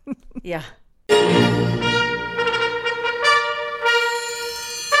 Yeah.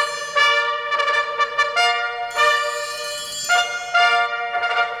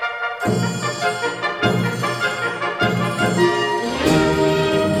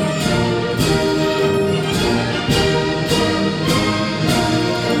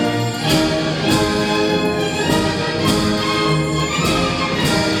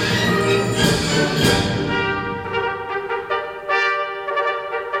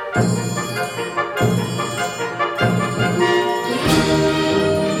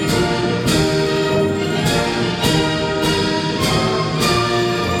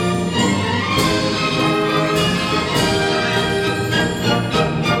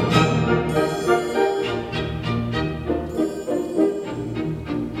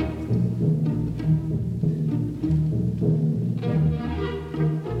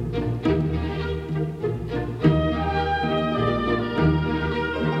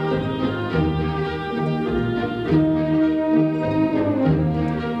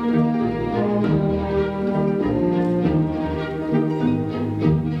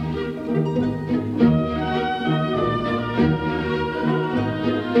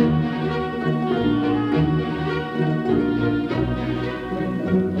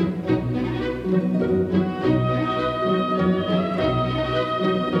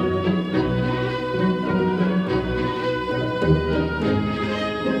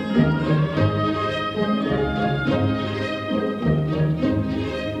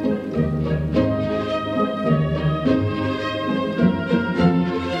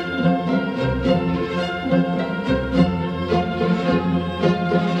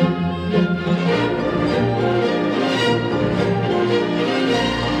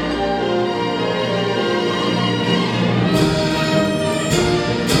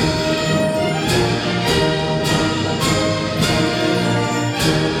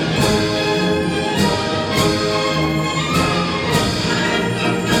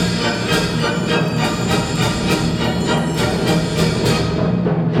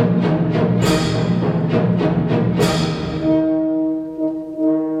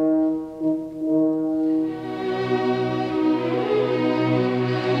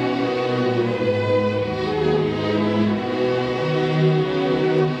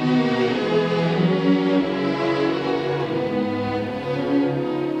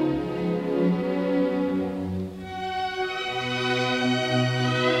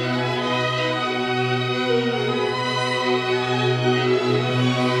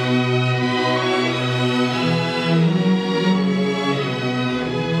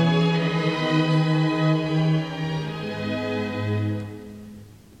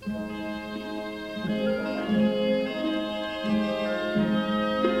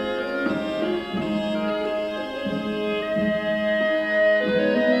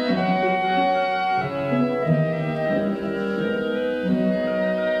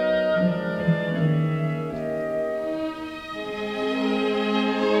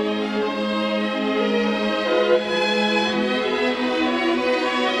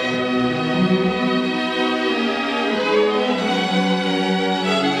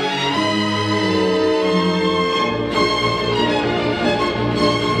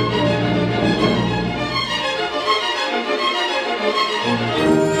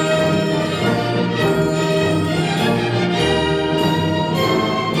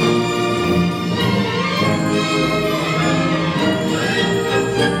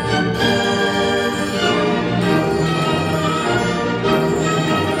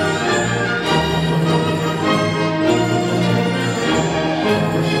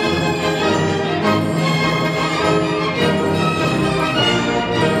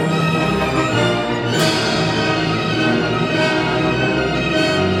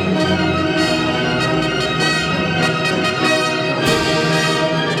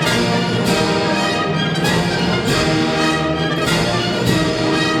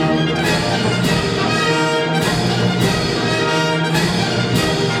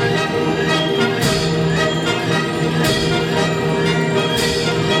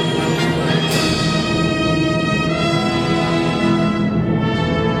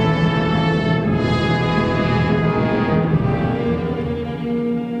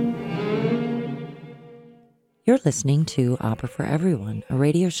 You're listening to Opera for Everyone, a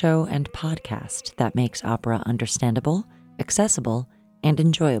radio show and podcast that makes opera understandable, accessible, and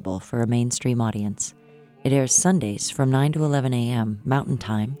enjoyable for a mainstream audience. It airs Sundays from 9 to 11 a.m. Mountain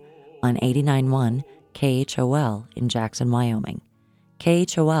Time on 89.1 KHOL in Jackson, Wyoming.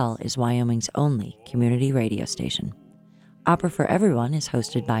 KHOL is Wyoming's only community radio station. Opera for Everyone is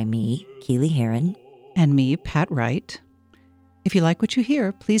hosted by me, Keely Heron. And me, Pat Wright. If you like what you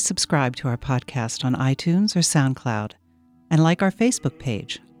hear, please subscribe to our podcast on iTunes or SoundCloud, and like our Facebook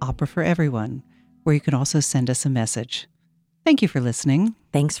page, Opera for Everyone, where you can also send us a message. Thank you for listening.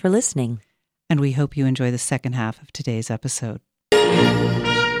 Thanks for listening. And we hope you enjoy the second half of today's episode.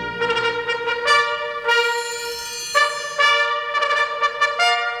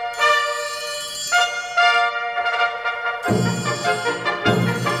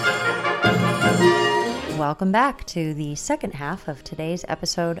 Welcome back to the second half of today's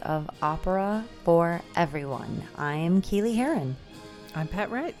episode of Opera for Everyone. I am Keely Heron. I'm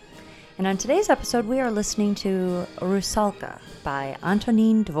Pat Wright. And on today's episode, we are listening to Rusalka by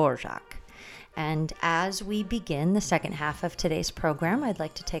Antonín Dvořák. And as we begin the second half of today's program, I'd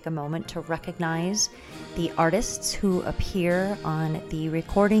like to take a moment to recognize the artists who appear on the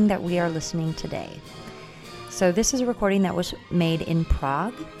recording that we are listening today. So this is a recording that was made in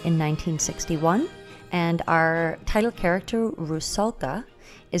Prague in 1961. And our title character, Rusalka,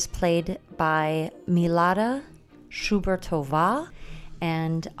 is played by Milada Shubertová,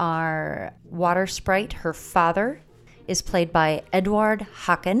 and our water sprite, her father, is played by Eduard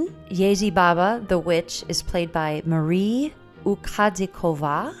Haken. Yezi Baba, the witch, is played by Marie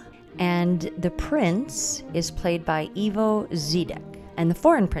Ukhadzikova, and the prince is played by Ivo Zidek. And the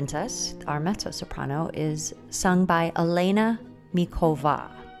foreign princess, our mezzo-soprano, is sung by Elena Mikova.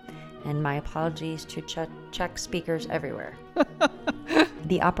 And my apologies to Czech speakers everywhere.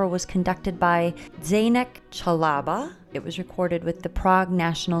 The opera was conducted by Zdeněk Chalaba. It was recorded with the Prague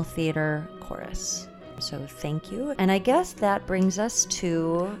National Theatre Chorus. So thank you. And I guess that brings us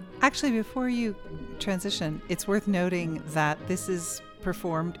to... Actually, before you transition, it's worth noting that this is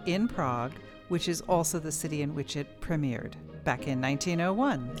performed in Prague, which is also the city in which it premiered back in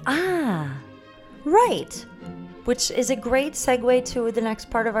 1901. Ah, right. Which is a great segue to the next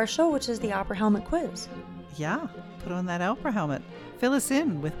part of our show, which is the Opera Helmet Quiz. Yeah, put on that opera helmet. Fill us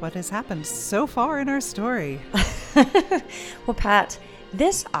in with what has happened so far in our story. Well, Pat,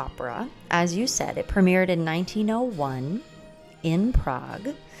 this opera, as you said, it premiered in 1901 in Prague,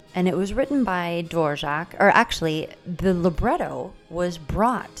 and it was written by Dvořák, or actually, the libretto was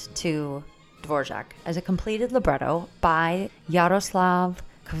brought to Dvořák as a completed libretto by Jaroslav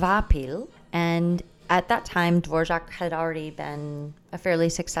Kvapil, and at that time, Dvořák had already been a fairly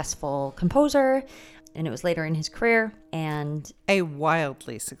successful composer, and it was later in his career, and... A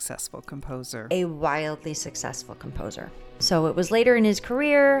wildly successful composer. So it was later in his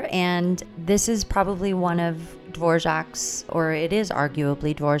career, and this is probably one of Dvořák's, or it is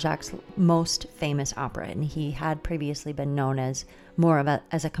arguably Dvořák's most famous opera, and he had previously been known as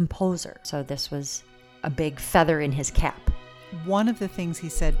as a composer. So this was a big feather in his cap. One of the things he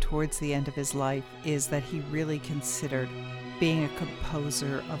said towards the end of his life is that he really considered being a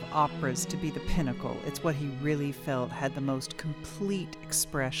composer of operas to be the pinnacle. It's what he really felt had the most complete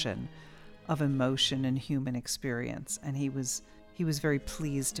expression of emotion and human experience. And he was very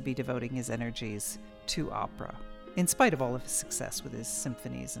pleased to be devoting his energies to opera, in spite of all of his success with his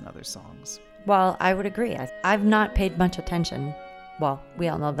symphonies and other songs. Well, I would agree. I've not paid much attention. Well, we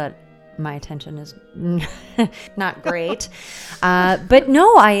all know that my attention is not great. But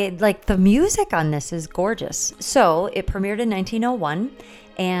no, I like the music on this is gorgeous. So it premiered in 1901,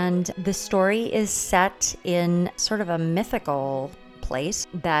 and the story is set in sort of a mythical place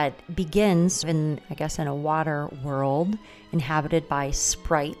that begins in a water world inhabited by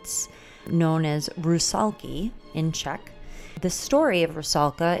sprites known as Rusalky in Czech. The story of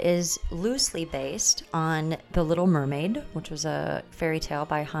Rusalka is loosely based on The Little Mermaid, which was a fairy tale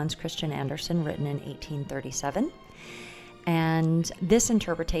by Hans Christian Andersen written in 1837. And this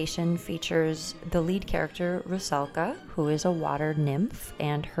interpretation features the lead character Rusalka, who is a water nymph,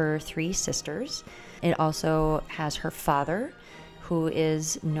 and her three sisters. It also has her father, who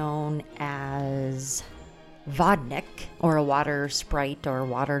is known as Vodnik, or a water sprite, or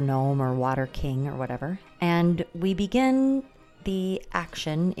water gnome, or water king, or whatever. And we begin the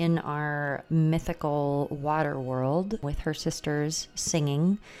action in our mythical water world with her sisters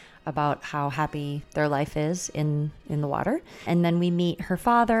singing about how happy their life is in the water. And then we meet her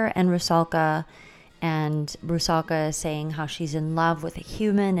father and Rusalka is saying how she's in love with a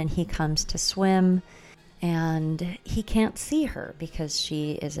human and he comes to swim. And he can't see her because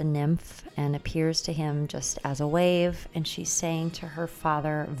she is a nymph and appears to him just as a wave. And she's saying to her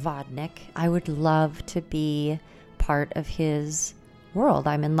father, Vodnik, I would love to be part of his world.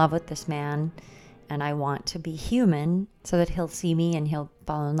 I'm in love with this man and I want to be human so that he'll see me and he'll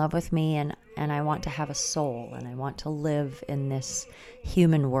fall in love with me. And I want to have a soul and I want to live in this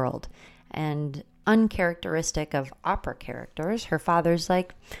human world. And uncharacteristic of opera characters, her father's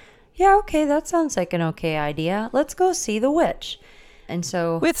like, yeah, okay, that sounds like an okay idea. Let's go see the witch. And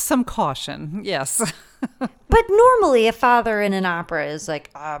so... With some caution, yes. But normally a father in an opera is like,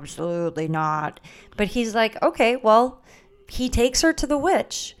 absolutely not. But he's like, okay, well, he takes her to the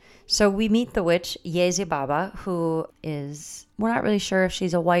witch. So we meet the witch, Yezi Baba, who is, we're not really sure if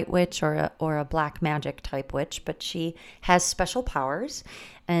she's a white witch or a black magic type witch, but she has special powers.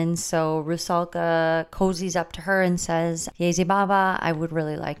 And so Rusalka cozies up to her and says, Yezi Baba, I would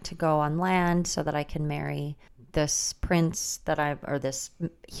really like to go on land so that I can marry this prince or this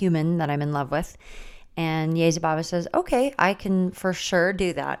human that I'm in love with. And Yezi Baba says, okay, I can for sure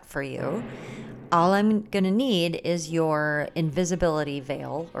do that for you. All I'm going to need is your invisibility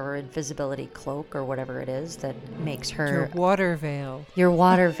veil or invisibility cloak or whatever it is that makes her... Your water veil. Your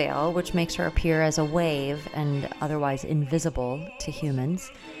water veil, which makes her appear as a wave and otherwise invisible to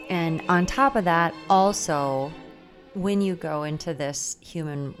humans. And on top of that, also, when you go into this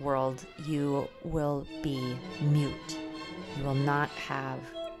human world, you will be mute. You will not have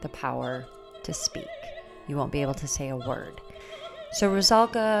the power to speak. You won't be able to say a word. So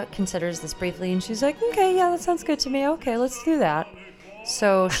Rusalka considers this briefly and she's like, okay, yeah, that sounds good to me. Okay, let's do that.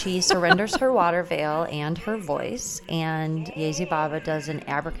 So she surrenders her water veil and her voice, and Yezi Baba does an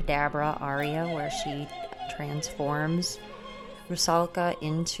abracadabra aria where she transforms Rusalka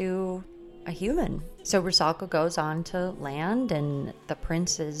into a human. So Rusalka goes on to land, and the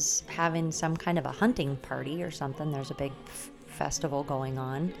prince is having some kind of a hunting party or something. There's a big festival going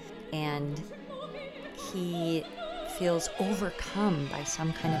on, and he feels overcome by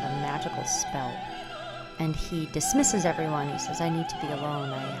some kind of a magical spell. And he dismisses everyone. He says, I need to be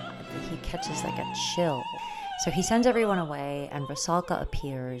alone. He catches like a chill. So he sends everyone away, and Rusalka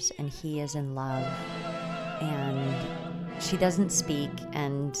appears, and he is in love. And she doesn't speak,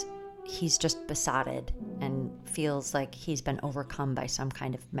 and he's just besotted and feels like he's been overcome by some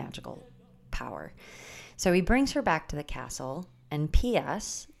kind of magical power. So he brings her back to the castle, and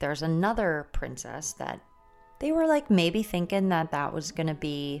P.S., there's another princess that they were like maybe thinking that was going to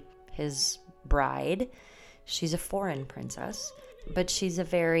be his bride. She's a foreign princess, but she's a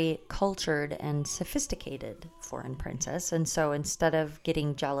very cultured and sophisticated foreign princess. And so instead of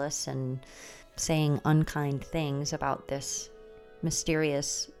getting jealous and saying unkind things about this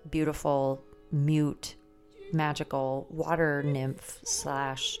mysterious, beautiful, mute, magical water nymph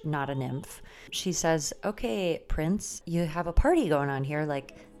 / not a nymph, she says, okay, prince, you have a party going on here.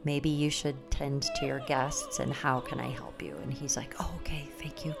 Like, maybe you should tend to your guests, and how can I help you? And he's like, oh, okay,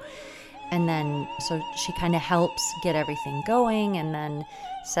 thank you. And then, so she kind of helps get everything going, and then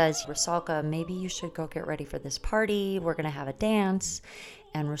says, Rusalka, maybe you should go get ready for this party. We're going to have a dance.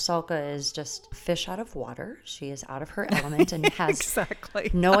 And Rusalka is just fish out of water. She is out of her element and has exactly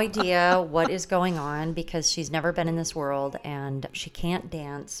no idea what is going on because she's never been in this world, and she can't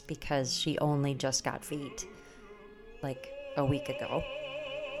dance because she only just got feet like a week ago.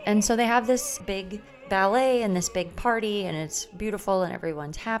 And so they have this big ballet and this big party, and it's beautiful and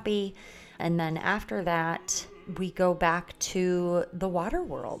everyone's happy. And then after that, we go back to the water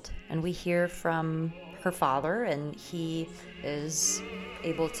world, and we hear from her father, and he is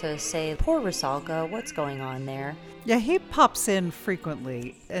able to say, poor Rusalka, what's going on there? Yeah, he pops in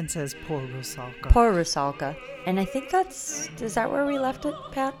frequently and says, poor Rusalka. Poor Rusalka. And I think is that where we left it,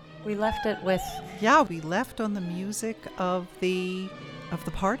 Pat? We left it with... Yeah, we left on the music of the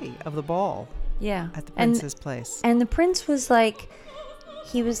party, of the ball. Yeah. At the prince's place. And the prince was like,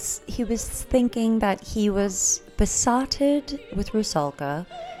 he was thinking that he was besotted with Rusalka,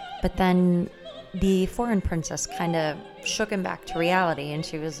 but then the foreign princess kind of shook him back to reality, and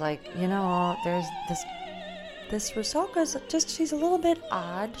she was like, there's this Rusalka's she's a little bit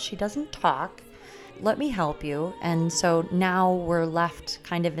odd. She doesn't talk. Let me help you. And so now we're left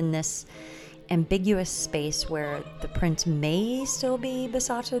kind of in this ambiguous space where the prince may still be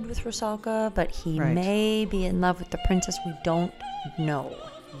besotted with Rusalka, but he may be in love with the princess. We don't know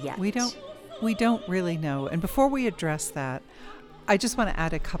yet. We don't really know. And before we address that, I just want to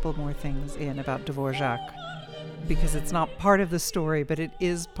add a couple more things in about Dvorak, because it's not part of the story, but it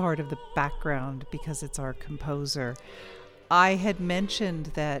is part of the background because it's our composer. I had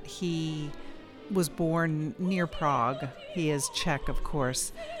mentioned that he was born near Prague. He is Czech, of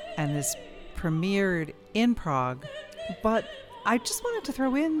course, and this premiered in Prague. But I just wanted to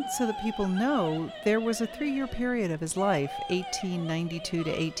throw in so that people know there was a 3-year period of his life, 1892 to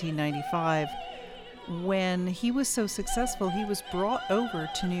 1895, when he was so successful he was brought over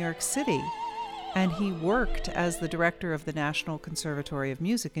to New York City, and he worked as the director of the National Conservatory of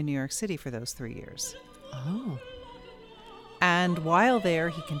Music in New York City for those 3 years. Oh. And while there,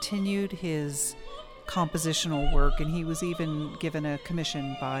 he continued his compositional work, and he was even given a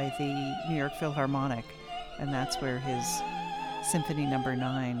commission by the New York Philharmonic, and that's where his Symphony No.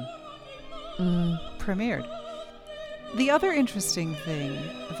 9 premiered. The other interesting thing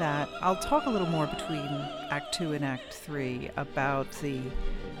that I'll talk a little more between Act 2 and Act 3 about the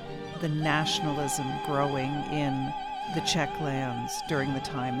nationalism growing in the Czech lands during the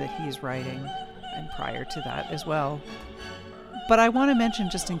time that he's writing, and prior to that as well. But I want to mention,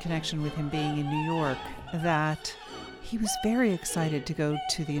 just in connection with him being in New York, that he was very excited to go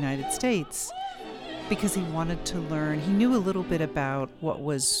to the United States because he wanted to learn. He knew a little bit about what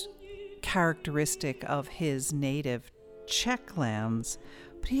was characteristic of his native Czech lands,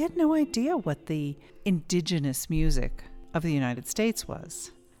 but he had no idea what the indigenous music of the United States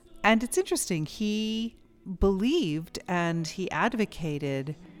was. And it's interesting, he believed and he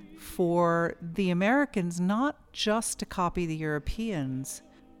advocated for the Americans not just to copy the Europeans,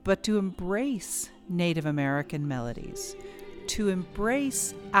 but to embrace Native American melodies, to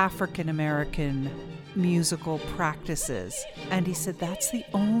embrace African American musical practices. And he said that's the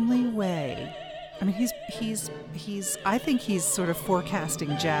only way. I mean, I think he's sort of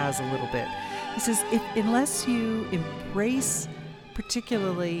forecasting jazz a little bit. He says, unless you embrace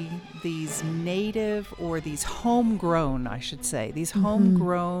particularly these native, or these homegrown, I should say, these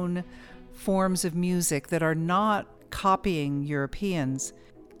homegrown forms of music that are not copying Europeans,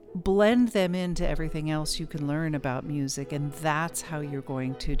 blend them into everything else you can learn about music, and that's how you're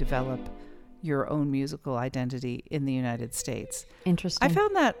going to develop your own musical identity in the United States. Interesting. I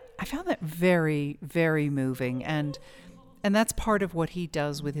found that very, very moving, and that's part of what he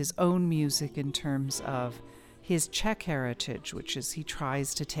does with his own music in terms of his Czech heritage, which is he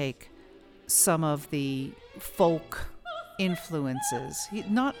tries to take some of the folk influences,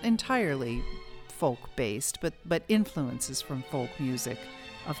 not entirely folk-based, but influences from folk music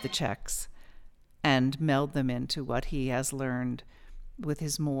of the Czechs, and meld them into what he has learned with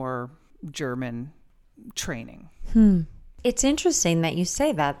his more German training. It's interesting that you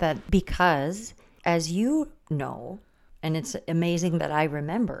say that because, as you know, and it's amazing that I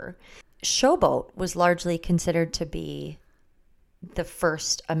remember, Showboat was largely considered to be the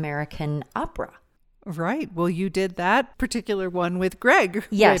first American opera. Right. Well, you did that particular one with Greg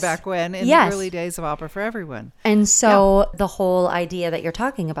Yes. way back when, in Yes. the early days of Opera for Everyone. And so the whole idea that you're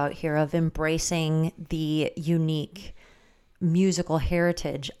talking about here of embracing the unique musical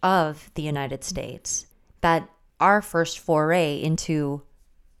heritage of the United States, that our first foray into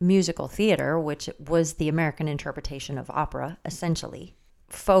musical theater, which was the American interpretation of opera, essentially,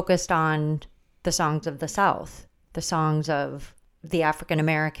 focused on the songs of the South, the songs of the African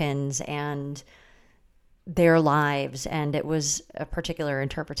Americans and their lives, and it was a particular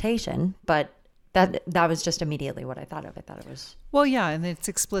interpretation, but that was just immediately what I thought of. I thought it was... Well, yeah, and it's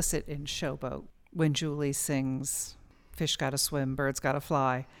explicit in Showboat when Julie sings Fish Gotta Swim, Birds Gotta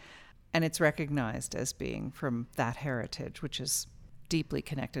Fly, and it's recognized as being from that heritage, which is deeply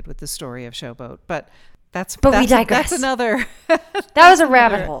connected with the story of Showboat. But we digress. That's another... That was a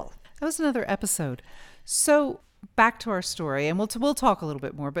rabbit hole. That was another episode. So back to our story, and we'll talk a little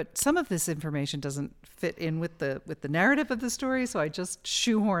bit more, but some of this information doesn't fit in with the narrative of the story, so I just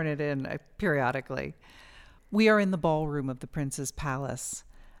shoehorn it in periodically. We are in the ballroom of the Prince's Palace,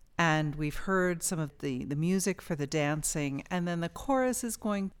 and we've heard some of the music for the dancing, and then the chorus is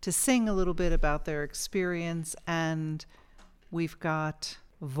going to sing a little bit about their experience, and we've got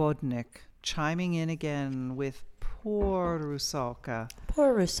Vodnik chiming in again with poor Rusalka.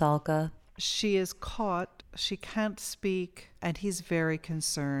 Poor Rusalka. She is caught, she can't speak, and he's very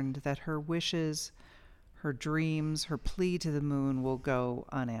concerned that her wishes, her dreams, her plea to the moon will go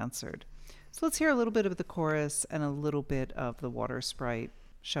unanswered. So let's hear a little bit of the chorus and a little bit of the water sprite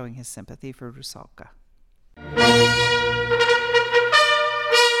showing his sympathy for Rusalka.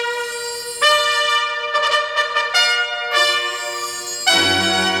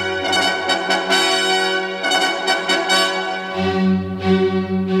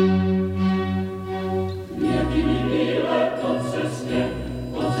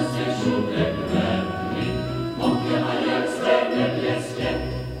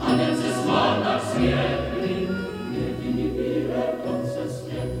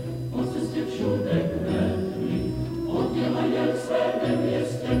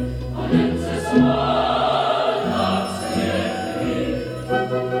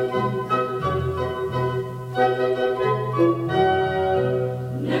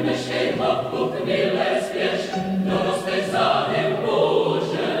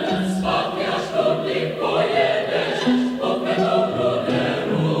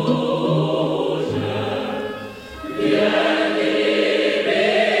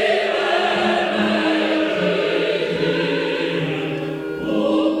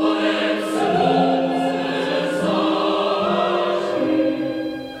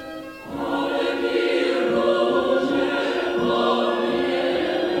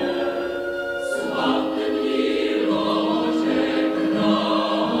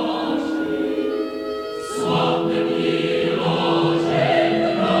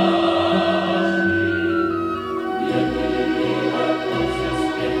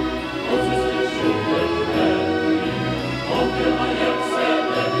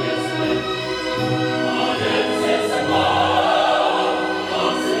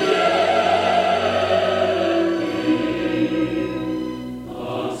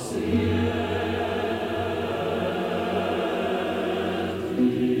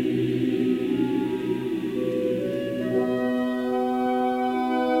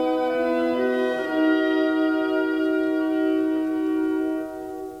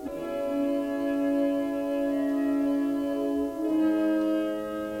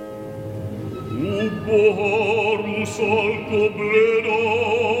 to bledo,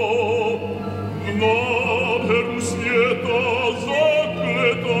 nad herusnieta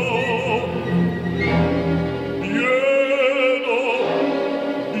zakleto. Bieda,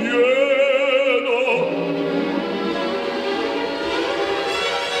 bieda.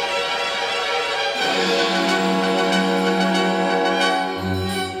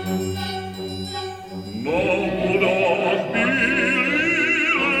 Nam podach bile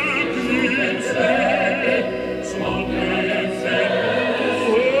knicy, sławnice,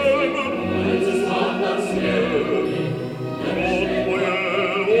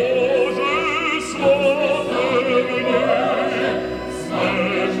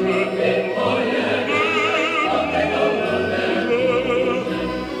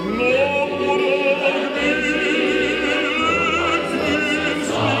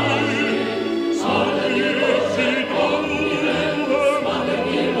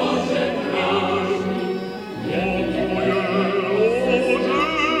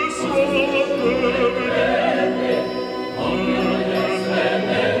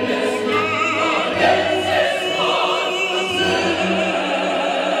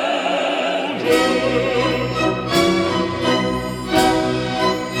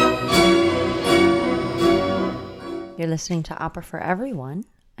 You're listening to Opera for Everyone,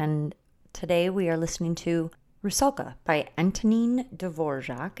 and today we are listening to Rusalka by Antonin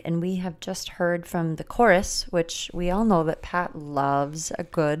Dvorak, and we have just heard from the chorus, which we all know that Pat loves a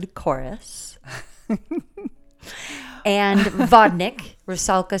good chorus, and Vodnik,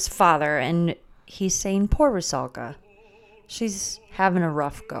 Rusalka's father, and he's saying, poor Rusalka, she's having a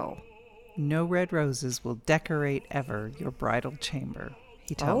rough go. No red roses will decorate ever your bridal chamber,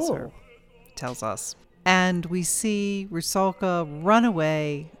 he tells her. Tells us. And we see Rusalka run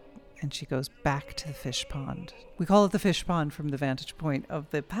away, and she goes back to the fish pond. We call it the fish pond from the vantage point of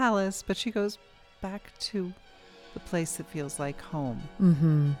the palace, but she goes back to the place that feels like home.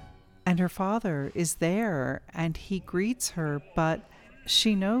 Mm-hmm. And her father is there, and he greets her, but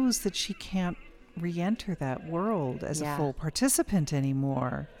she knows that she can't re-enter that world as a full participant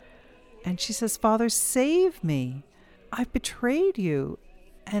anymore. And she says, Father, save me. I've betrayed you.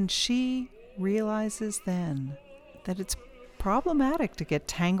 And she realizes then that it's problematic to get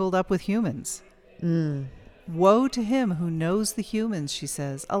tangled up with humans. Woe to him who knows the humans, she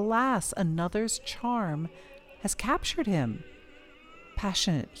says. Alas, another's charm has captured him.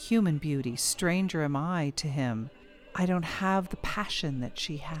 Passionate human beauty, stranger am I to him. I don't have the passion that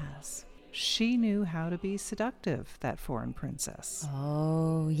she has. She knew how to be seductive, that foreign princess.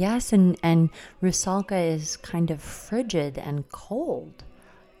 Oh, yes, and Rusalka is kind of frigid and cold.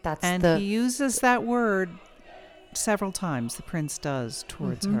 And he uses that word several times, the prince does,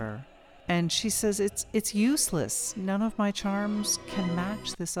 towards her. And she says, it's useless. None of my charms can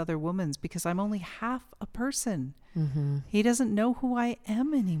match this other woman's because I'm only half a person. He doesn't know who I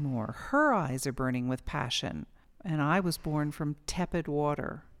am anymore. Her eyes are burning with passion, and I was born from tepid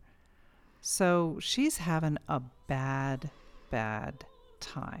water. So she's having a bad, bad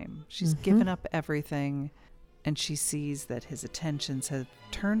time. She's given up everything. And she sees that his attentions have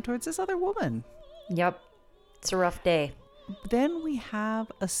turned towards this other woman. Yep. It's a rough day. Then we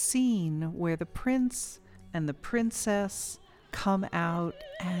have a scene where the prince and the princess come out,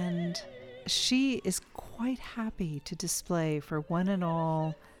 and she is quite happy to display for one and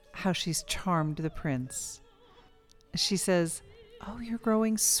all how she's charmed the prince. She says, oh, you're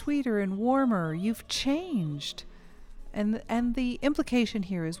growing sweeter and warmer. You've changed. And the implication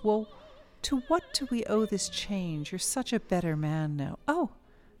here is, well, to what do we owe this change? You're such a better man now. Oh,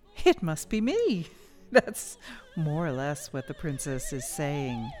 it must be me. That's more or less what the princess is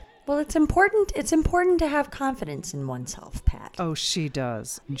saying. Well, it's important to have confidence in oneself, Pat. Oh, she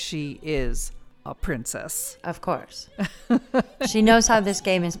does. And she is a princess. Of course. She knows how this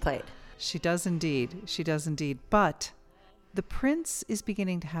game is played. She does indeed. She does indeed. But the prince is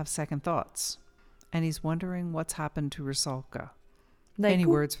beginning to have second thoughts. And he's wondering what's happened to Rusalka. Any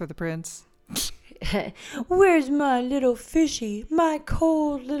words for the prince? Where's my little fishy? My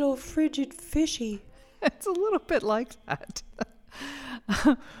cold little frigid fishy. It's a little bit like that.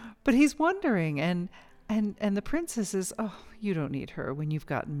 But he's wondering, and the princess is, oh, you don't need her when you've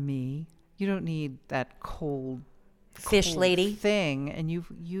got me. You don't need that cold fish lady thing, and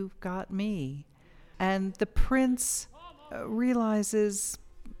you've got me. And the prince realizes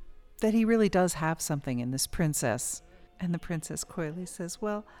that he really does have something in this princess. And the princess coyly says,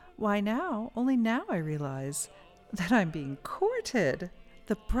 well, why now? Only now I realize that I'm being courted.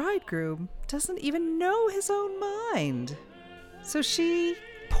 The bridegroom doesn't even know his own mind. So she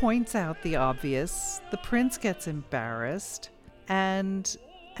points out the obvious. The prince gets embarrassed. And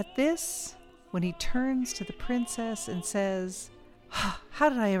at this, when he turns to the princess and says, "How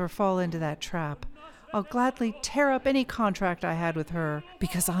did I ever fall into that trap? I'll gladly tear up any contract I had with her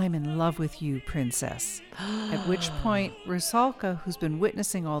because I'm in love with you, princess." At which point, Rusalka, who's been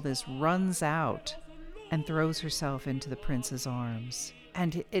witnessing all this, runs out and throws herself into the prince's arms.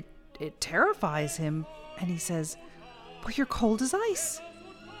 And it terrifies him, and he says, "Well, you're cold as ice.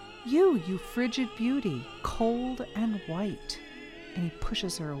 You frigid beauty, cold and white." And he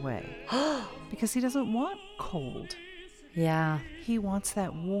pushes her away because he doesn't want cold. Yeah. He wants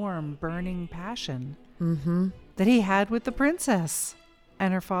that warm, burning passion Mm-hmm. that he had with the princess.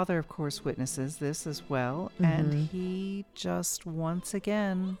 And her father, of course, witnesses this as well. And he just once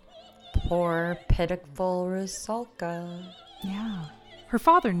again... Poor, pitiful Rusalka. Yeah. Her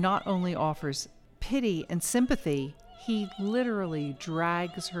father not only offers pity and sympathy, he literally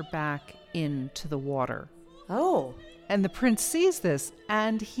drags her back into the water. Oh. And the prince sees this,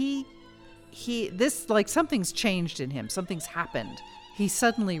 and something's changed in him. Something's happened. He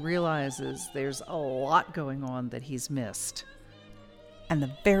suddenly realizes there's a lot going on that he's missed. And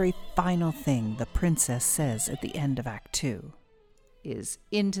the very final thing the princess says at the end of Act 2 is,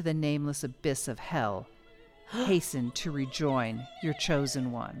 "Into the nameless abyss of hell, hasten to rejoin your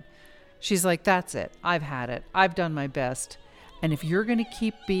chosen one." She's like, "That's it. I've had it. I've done my best. And if you're going to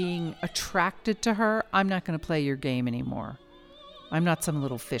keep being attracted to her, I'm not going to play your game anymore. I'm not some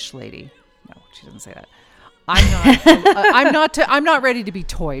little fish lady." No, she doesn't say that. I'm not ready to be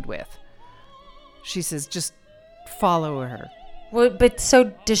toyed with. She says, "Just follow her." Well, but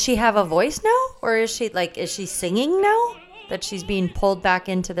so does she have a voice now? Or is she singing now? That she's being pulled back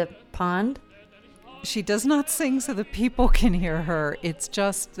into the pond? She does not sing so the people can hear her. It's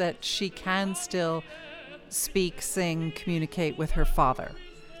just that she can still speak, sing, communicate with her father.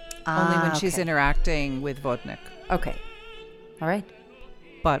 Only when she's interacting with Vodnik. Okay. All right.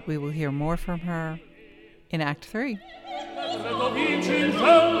 But we will hear more from her in Act 3.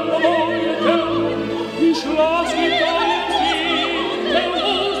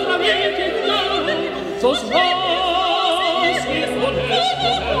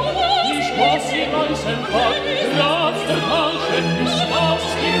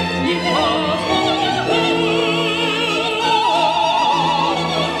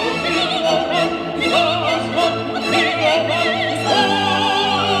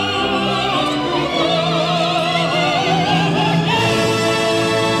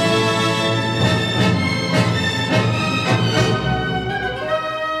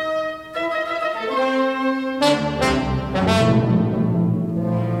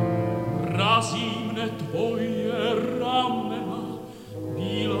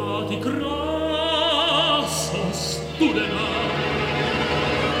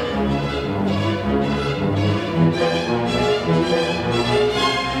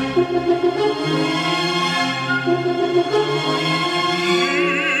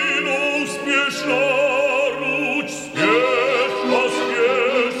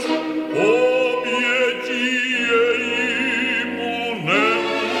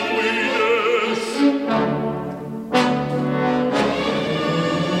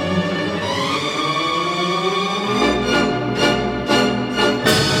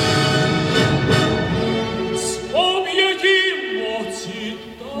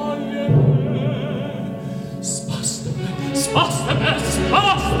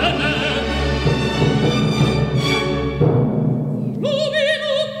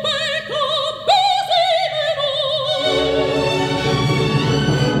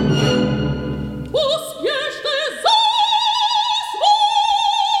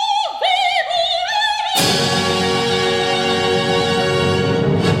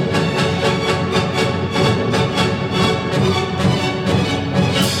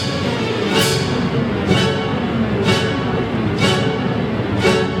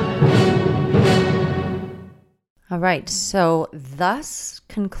 Right, so thus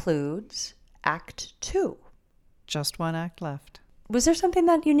concludes Act 2. Just one act left. Was there something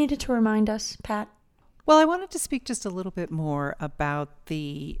that you needed to remind us, Pat? Well, I wanted to speak just a little bit more about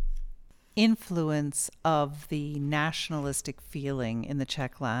the influence of the nationalistic feeling in the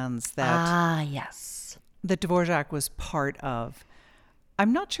Czech lands that yes, that Dvorak was part of.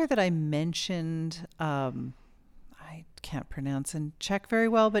 I'm not sure that I mentioned, I can't pronounce in Czech very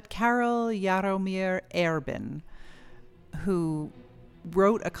well, but Karel Jaromír Erbin, who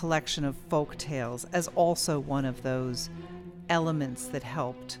wrote a collection of folk tales as also one of those elements that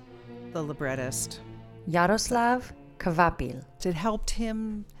helped the librettist. Jaroslav Kvapil. It helped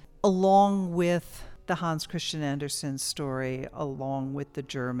him, along with the Hans Christian Andersen story, along with the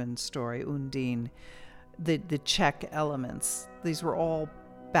German story, Undine, the Czech elements. These were all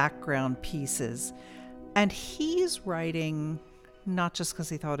background pieces. And he's writing not just because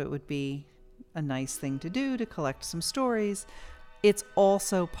he thought it would be a nice thing to do to collect some stories. It's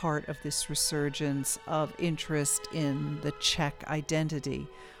also part of this resurgence of interest in the Czech identity.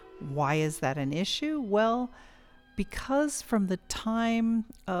 Why is that an issue? Well, because from the time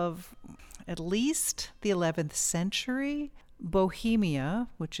of at least the 11th century, Bohemia,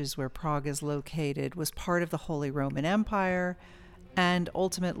 which is where Prague is located, was part of the Holy Roman Empire and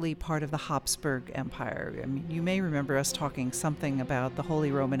ultimately part of the Habsburg Empire. I mean, you may remember us talking something about the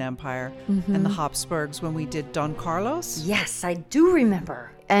Holy Roman Empire and the Habsburgs when we did Don Carlos. Yes, I do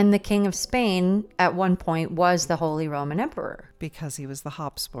remember. And the King of Spain at one point was the Holy Roman Emperor. Because he was the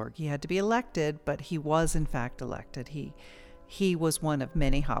Habsburg. He had to be elected, but he was in fact elected. He was one of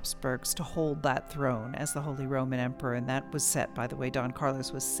many Habsburgs to hold that throne as the Holy Roman Emperor, and that was set, by the way, Don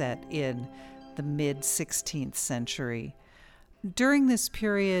Carlos was set in the mid-16th century. During this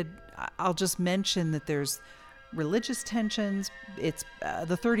period, I'll just mention that there's religious tensions. It's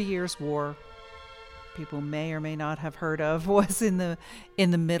the 30 Years' War, people may or may not have heard of, was in the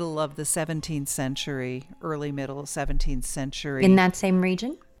middle of the 17th century, early middle 17th century. In that same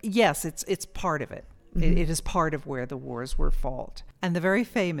region? Yes, it's part of it. It is part of where the wars were fought. And the very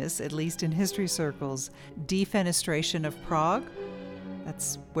famous, at least in history circles, defenestration of Prague.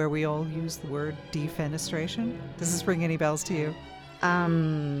 That's where we all use the word defenestration. Does this ring any bells to you?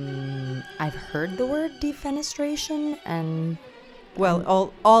 I've heard the word defenestration, and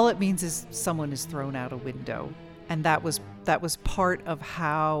well, all it means is someone is thrown out a window, and that was part of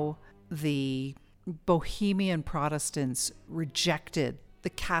how the Bohemian Protestants rejected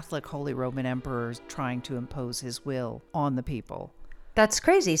the Catholic Holy Roman Emperor trying to impose his will on the people. That's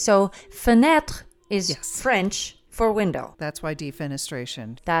crazy. So fenêtre is Yes. French for window. That's why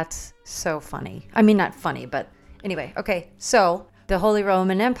defenestration. That's so funny. I mean, not funny, but anyway. Okay, so the Holy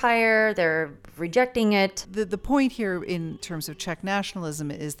Roman Empire, they're rejecting it. The point here in terms of Czech nationalism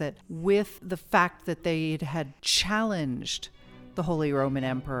is that with the fact that they had challenged the Holy Roman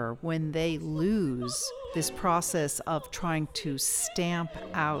Emperor, when they lose this process of trying to stamp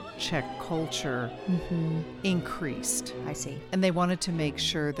out Czech culture increased. I see. And they wanted to make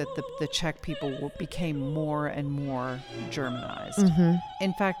sure that the Czech people became more and more Germanized.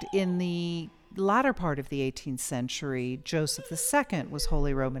 In fact, in the latter part of the 18th century, Joseph II was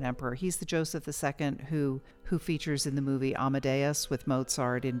Holy Roman Emperor. He's the Joseph II who features in the movie Amadeus with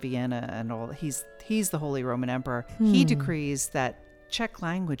Mozart in Vienna and all. He's the Holy Roman Emperor. He decrees that Czech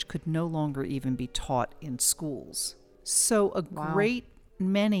language could no longer even be taught in schools. So a great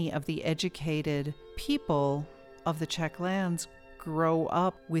many of the educated people of the Czech lands grow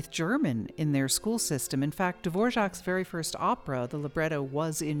up with German in their school system. In fact, Dvořák's very first opera, the libretto,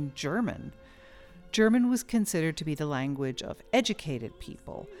 was in German. German was considered to be the language of educated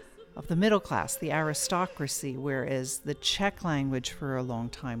people, of the middle class, the aristocracy, whereas the Czech language for a long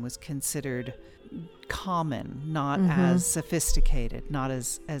time was considered common, not as sophisticated, not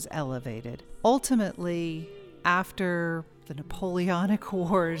as elevated. Ultimately, after the Napoleonic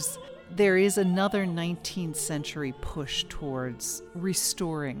Wars, there is another 19th century push towards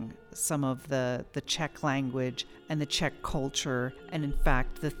restoring some of the Czech language and the Czech culture, and in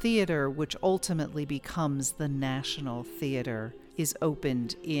fact the theater, which ultimately becomes the National Theater, is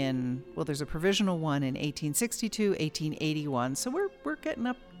opened in, well, there's a provisional one in 1862, 1881, so we're getting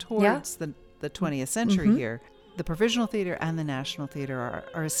up towards the 20th century here. The Provisional Theater and the National Theater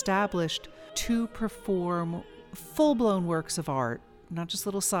are established to perform full-blown works of art, not just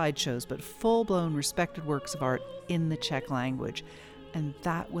little sideshows, but full-blown respected works of art in the Czech language. And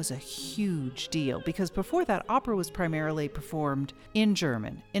that was a huge deal, because before that, opera was primarily performed in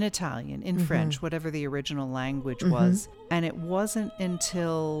German, in Italian, in French, whatever the original language was. And it wasn't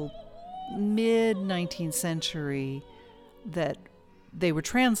until mid-19th century that they were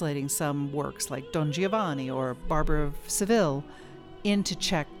translating some works like Don Giovanni or Barbara of Seville into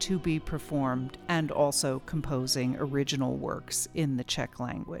Czech to be performed, and also composing original works in the Czech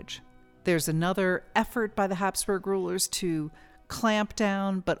language. There's another effort by the Habsburg rulers to clamp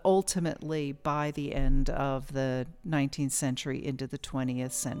down, but ultimately by the end of the 19th century into the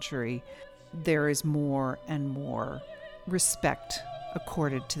 20th century, there is more and more respect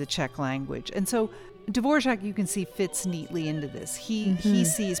accorded to the Czech language. And so Dvořák, you can see, fits neatly into this. He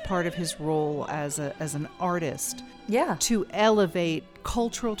sees part of his role as an artist to elevate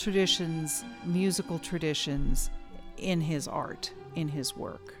cultural traditions, musical traditions in his art, in his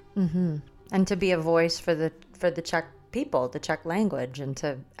work. And to be a voice for the Czech people, the Czech language, and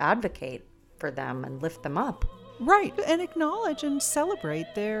to advocate for them and lift them up. Right, and acknowledge and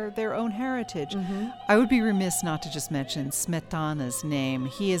celebrate their own heritage. I would be remiss not to just mention Smetana's name.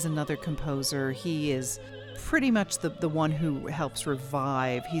 He is another composer. He is pretty much the one who helps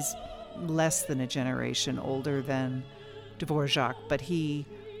revive. He's less than a generation older than Dvorak, but he's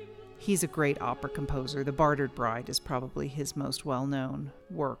a great opera composer. The Bartered Bride is probably his most well-known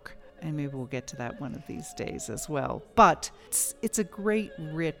work, and maybe we'll get to that one of these days as well. But it's a great,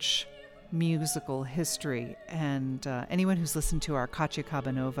 rich musical history, and anyone who's listened to our Katya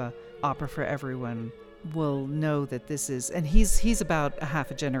Kabanova Opera for Everyone will know that this is, and he's about a half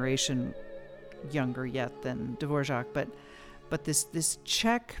a generation younger yet than Dvorak, but this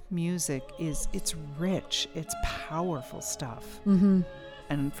Czech music it's rich, it's powerful stuff,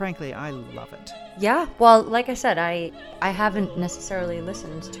 and frankly I love it. Yeah, well, like I said, I haven't necessarily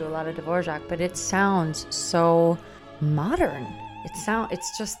listened to a lot of Dvorak, but it sounds so modern.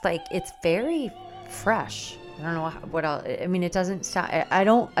 It's just like, it's very fresh. I don't know what else. I mean, it doesn't sound,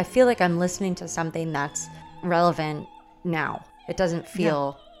 I feel like I'm listening to something that's relevant now. It doesn't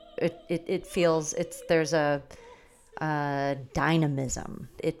feel, it feels, there's a dynamism.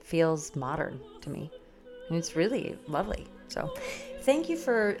 It feels modern to me. And it's really lovely. So thank you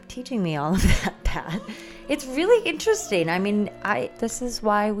for teaching me all of that, Pat. It's really interesting. I mean, this is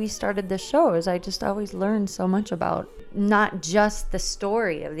why we started this show, is I just always learn so much about not just the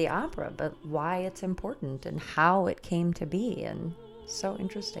story of the opera, but why it's important and how it came to be. And so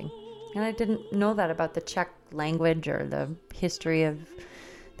interesting. And I didn't know that about the Czech language or the history of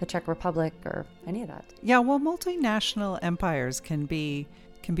the Czech Republic or any of that. Yeah, well, multinational empires can be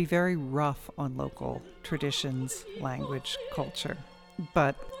very rough on local traditions, language, culture.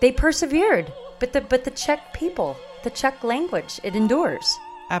 But they persevered. But the Czech people, the Czech language, it endures.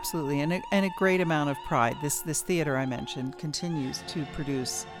 Absolutely, and a great amount of pride. This theater I mentioned continues to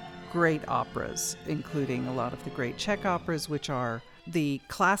produce great operas, including a lot of the great Czech operas, which are the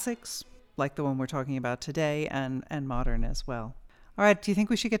classics, like the one we're talking about today, and modern as well. All right, do you think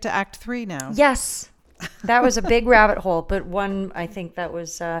we should get to Act 3 now? Yes, that was a big rabbit hole, but one I think that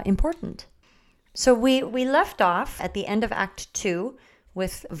was important. So we left off at the end of Act 2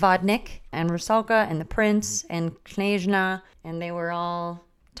 with Vodnik and Rusalka and the prince and Kněžna, and they were all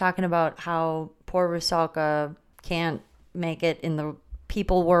talking about how poor Rusalka can't make it in the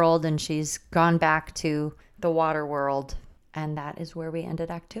people world, and she's gone back to the water world. And that is where we ended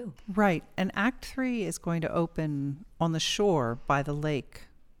Act 2. Right. And Act 3 is going to open on the shore by the lake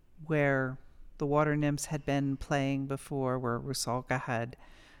where the water nymphs had been playing before, where Rusalka had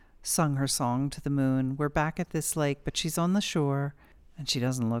sung her song to the moon. We're back at this lake, but she's on the shore and she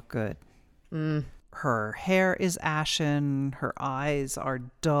doesn't look good. Her hair is ashen. Her eyes are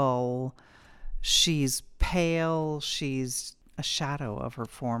dull. She's pale. She's a shadow of her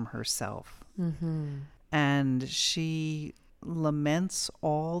form herself. And she laments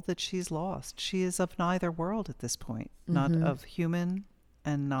all that she's lost. She is of neither world at this point, not of human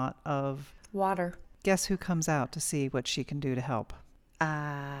and not of water. Guess who comes out to see what she can do to help?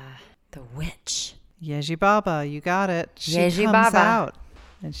 The witch. Yeji Baba, you got it. She Yeji comes Baba. out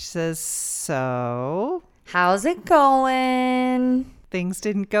and she says, so How's it going? things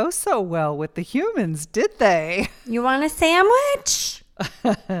didn't go so well with the humans, did they? You want a sandwich?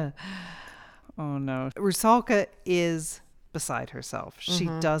 Oh no. Rusalka is beside herself. She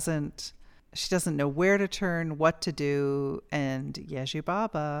doesn't know where to turn, what to do, and Yeji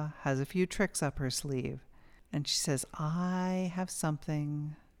Baba has a few tricks up her sleeve. And she says, I have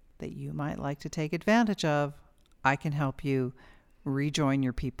something that you might like to take advantage of. I can help you rejoin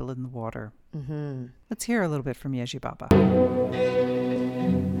your people in the water. Let's hear a little bit from Yeji Baba.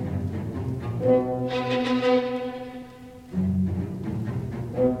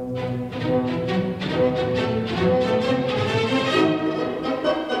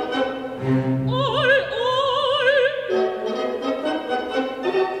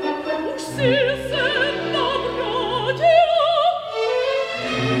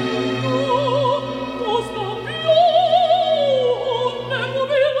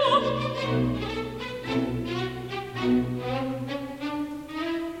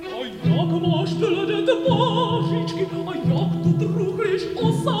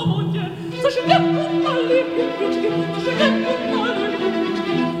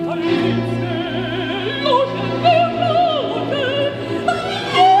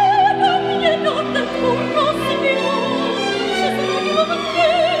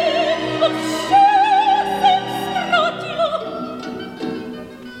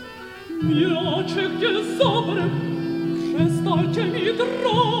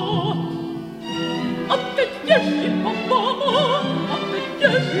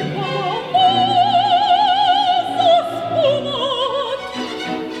 Jerzy Baba,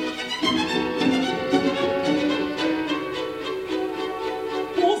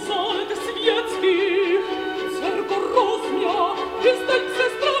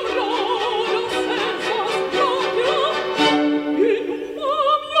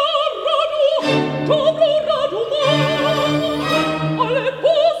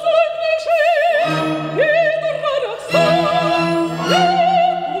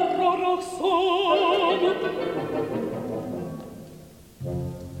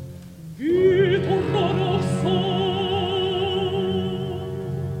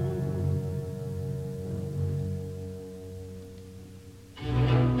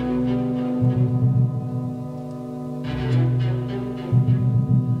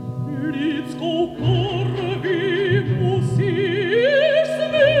 Lidsko porvi musíš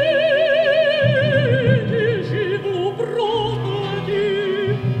světi živu prodadi.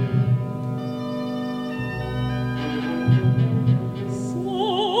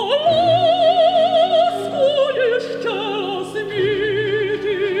 Lásku ještě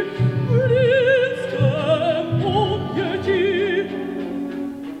rozmíti v lidském oběti.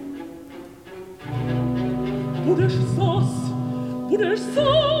 Budeš zas,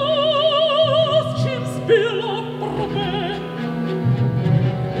 čím zbyla prvé,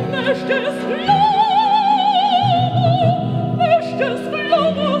 neště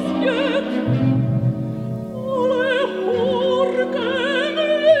zhlava zpět, ale horké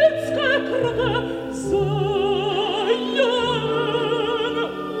lidské krve zajen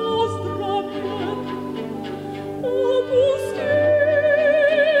ozdravět.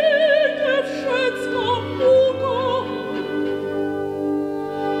 Opustíme všecka muka,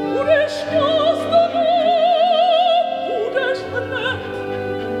 budeš šťastná, budeš hned.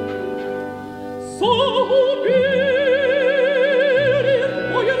 Zahubili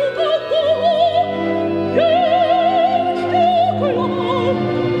tvoje ruka toho, ještě klad.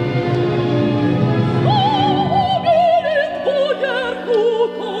 Zahubili tvoje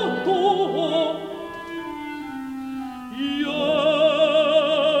ruka toho,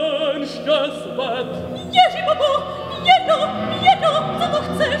 ještě svět. Ježibabo, jedno, co to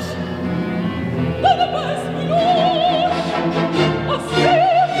chceš? Do nebes miloš a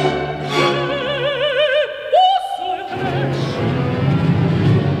svět, že posledneš.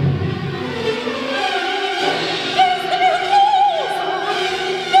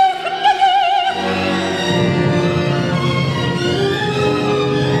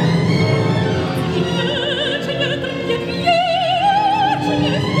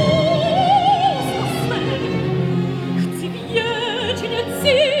 Chci věčně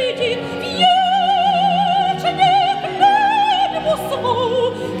cítit, věčně klédbu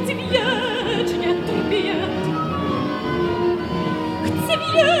svou, chci věčně trpět. Chci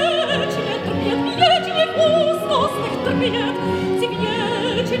věčně trpět, věčně v úzkostech trpět. Chci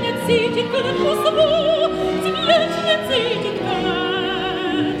věčně cítit klédbu svou, chci věčně cítit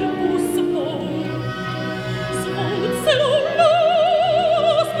klédbu svou. Svou celou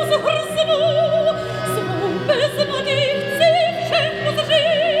lásku zhrznou, svou bez naději chci všechno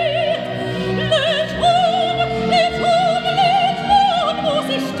zažít. Leč on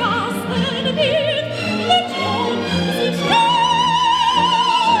musí šťastný být. Leč on musí šťastný být.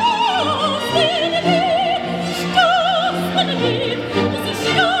 Šťastný být, musí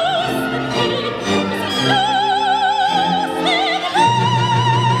šťastný být, musí šťastný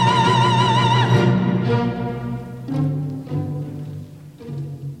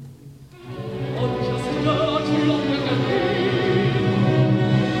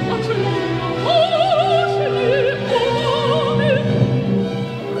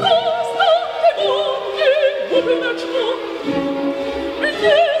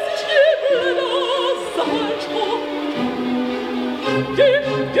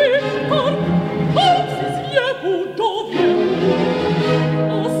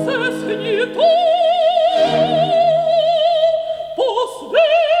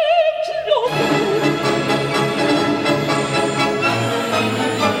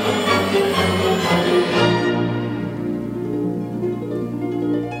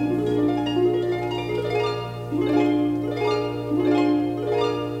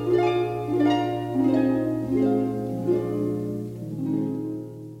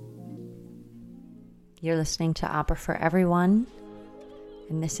You're listening to Opera for Everyone,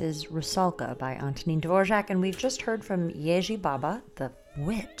 and this is Rusalka by Antonin Dvorak, and we've just heard from Yeji Baba, the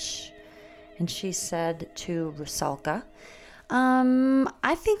witch, and she said to Rusalka,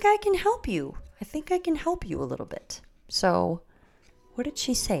 I think I can help you. I think I can help you a little bit. So, what did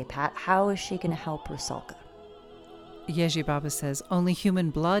she say, Pat? How is she going to help Rusalka? Yeji Baba says, only human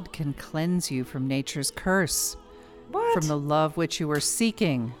blood can cleanse you from nature's curse, What? from the love which you were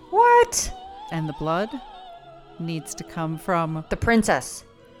seeking. What? And the blood needs to come from The princess.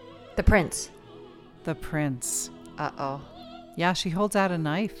 The prince. the prince. Uh-oh. Yeah, she holds out a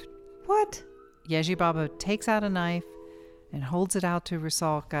knife. What? Yeji Baba takes out a knife and holds it out to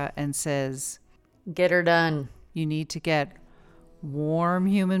Rusalka and says, Get her done. you need to get warm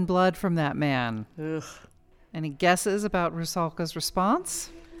human blood from that man. Ugh. Any guesses about Rusalka's response?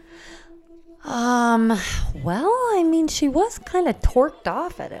 Well, I mean, she was kind of torqued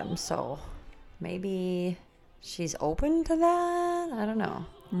off at him, so maybe she's open to that? I don't know.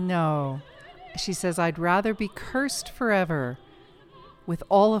 No. She says, I'd rather be cursed forever with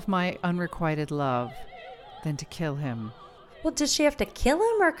all of my unrequited love than to kill him. Well, does she have to kill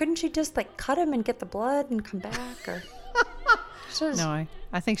him, or couldn't she just like cut him and get the blood and come back? Or No,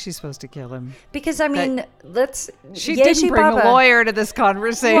 I think she's supposed to kill him. because I mean, She Yeji didn't bring Baba- a lawyer to this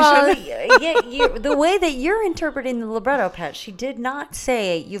conversation. Well, the way that you're interpreting the libretto, Pat, she did not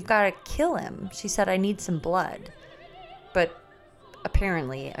say you've got to kill him. She said, "I need some blood," but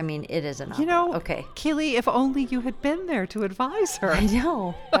apparently, I mean, it is an opera. You know, Okay, Keely, if only you had been there to advise her. I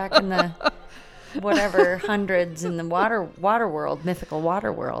know. Back in the whatever hundreds in the water world, mythical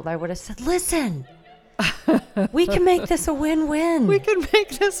water world, I would have said, "Listen, we can make this a win-win. We can make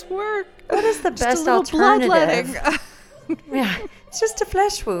this work. What is the Just a best little alternative?" bloodletting. Yeah, it's just a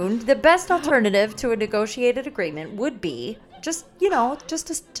flesh wound. The best alternative to a negotiated agreement would be just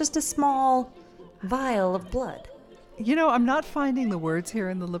a small vial of blood. You know, I'm not finding the words here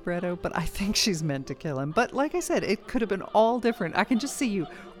in the libretto, but I think she's meant to kill him. But like I said, it could have been all different. I can just see you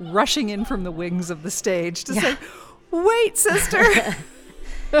rushing in from the wings of the stage to say, "Wait, sister."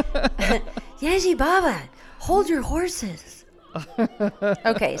 Yeji Baba, hold your horses.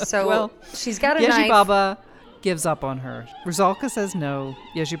 Okay, so Well, she's got a Yeji knife. Baba gives up on her. Rusalka says no.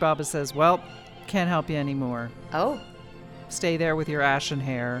 Yeji Baba says, "Well, can't help you anymore. Oh, Stay there with your ashen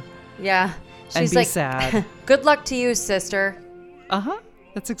hair." yeah. And She's be like, sad. "Good luck to you, sister." Uh-huh.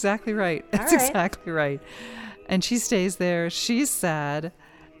 That's exactly right. That's right. exactly right. And she stays there. She's sad.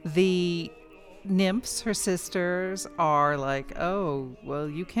 The nymphs, her sisters, are like, "Oh, well,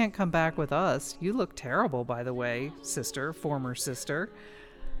 you can't come back with us. You look terrible, by the way, sister, former sister."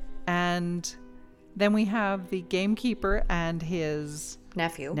 And then we have the gamekeeper and his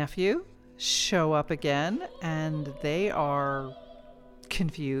Nephew. show up again, and they are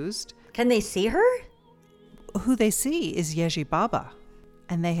confused. Can they see her? Who they see is Yeji Baba.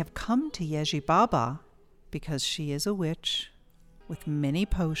 And they have come to Yeji Baba because she is a witch with many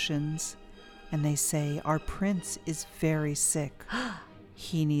potions. And they say, "Our prince is very sick.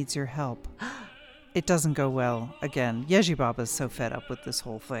 He needs your help." It doesn't go well. Again, Yeji Baba's so fed up with this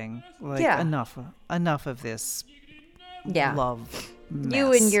whole thing. Like, Yeah. enough of this Yeah. love mess.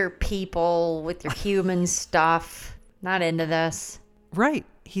 You and your people with your human stuff. Not into this. Right.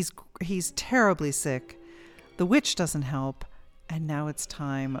 He's terribly sick. The witch doesn't help. And now it's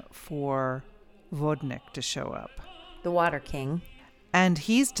time for Vodnik to show up. The Water King. And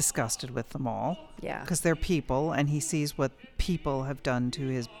he's disgusted with them all. Yeah. Because they're people, and he sees what people have done to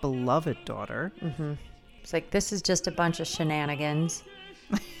his beloved daughter. It's like, this is just a bunch of shenanigans.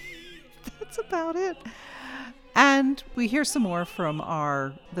 That's about it. And we hear some more from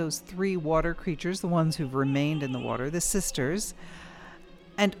those 3 water creatures, the ones who've remained in the water, the sisters.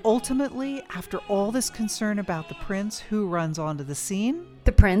 And ultimately, after all this concern about the prince, who runs onto the scene?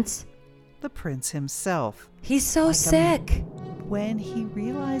 The prince. The prince himself. He's so sick. When he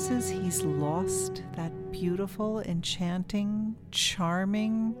realizes he's lost that beautiful, enchanting,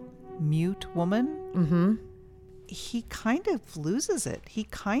 charming, mute woman, he kind of loses it. He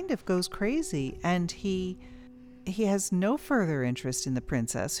kind of goes crazy, and he has no further interest in the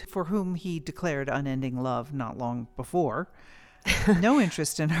princess, for whom he declared unending love not long before. No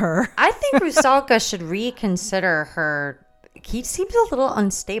interest in her. I think Rusalka should reconsider her. He seems a little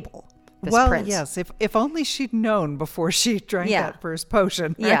unstable, this Well, prince. yes, if only she'd known before she drank Yeah. that first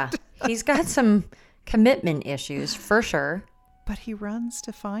potion. Right? Yeah. He's got some commitment issues, for sure. But he runs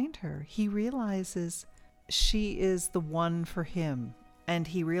to find her. He realizes she is the one for him, and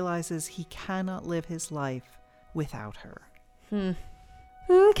he realizes he cannot live his life without her.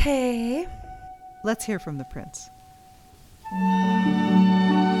 Okay. Let's hear from the prince.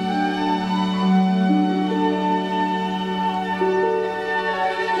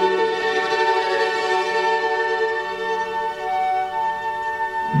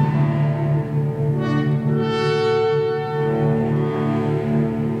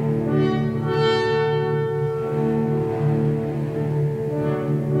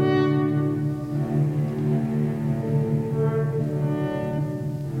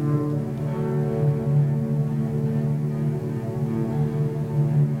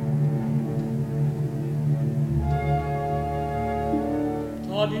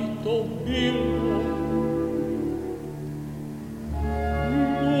 Talito birro,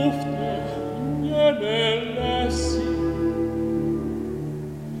 mufte niebelesi,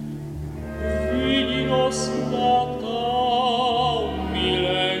 vidinos lata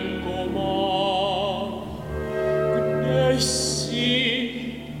milenkoma, gdesi,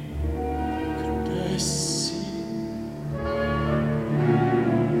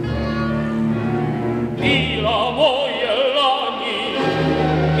 Mila moje lani,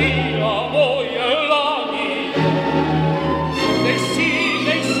 mila moje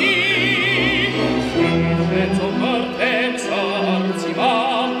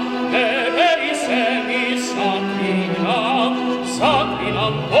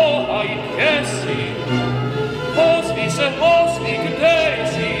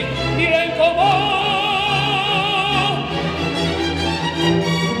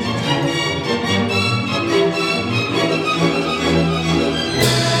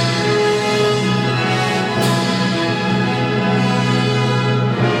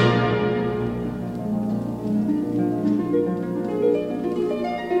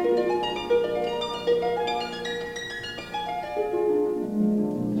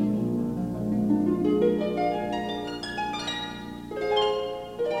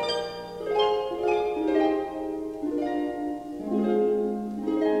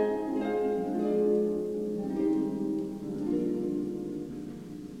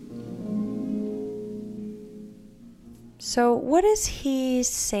So what is he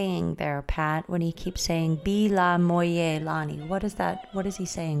saying there, Pat, when he keeps saying Bila Moye Lani? What is that? What is he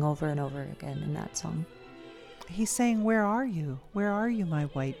saying over and over again in that song? He's saying, where are you? Where are you, my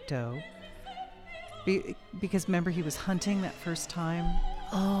white doe? Because remember, he was hunting that first time.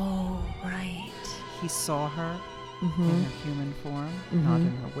 Oh, right. He saw her Mm-hmm. in her human form, not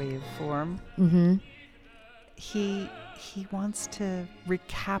in her wave form. Mm-hmm. He wants to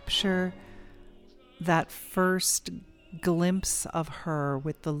recapture that first glimpse of her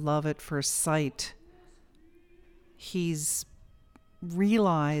with the love at first sight. He's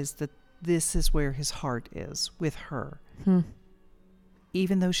realized that this is where his heart is, with her.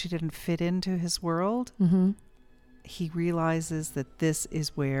 Even though she didn't fit into his world, he realizes that this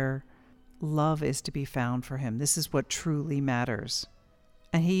is where love is to be found for him. This is what truly matters.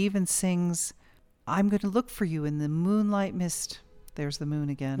 And he even sings, I'm going to look for you in the moonlight mist. There's the moon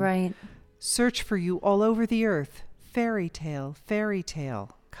again. Right. Search for you all over the earth. Fairy tale,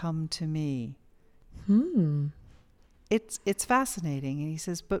 come to me. It's fascinating. And he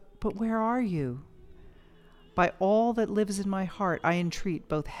says, but where are you? By all that lives in my heart, I entreat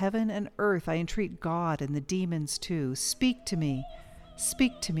both heaven and earth. I entreat God and the demons too. Speak to me.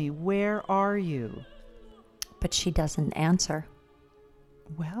 Speak to me. Where are you? But she doesn't answer.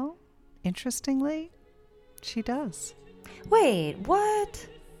 Well, interestingly, she does. Wait, what?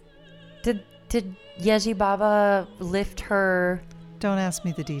 Did Yeji Baba lift her? Don't ask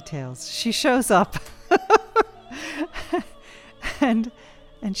me the details. She shows up. and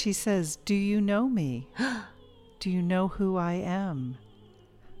she says, do you know me? Do you know who I am?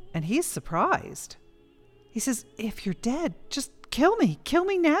 And he's surprised. He says, if you're dead, just kill me. Kill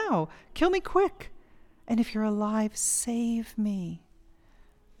me now. Kill me quick. And if you're alive, save me.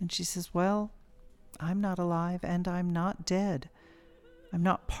 And she says, well, I'm not alive and I'm not dead. I'm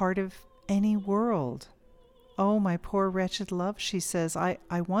not part of any world. Oh, my poor wretched love, she says, I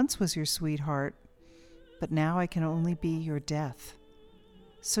once was your sweetheart, but now I can only be your death.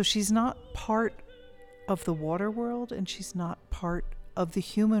 So she's not part of the water world and she's not part of the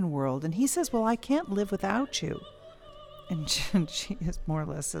human world. And he says, well, I can't live without you. And she is more or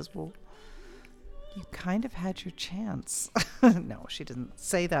less says, well, you kind of had your chance. No, she didn't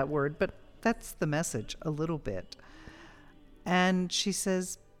say that word, but that's the message a little bit. And she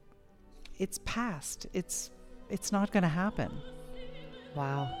says, it's past. It's not going to happen.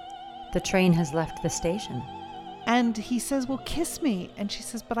 Wow. The train has left the station. And he says, well, kiss me. And she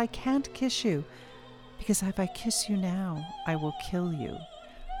says, but I can't kiss you because if I kiss you now, I will kill you.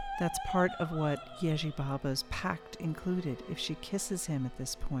 That's part of what Yeji Baba's pact included. If she kisses him at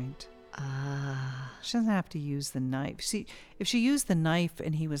this point, she doesn't have to use the knife. See, if she used the knife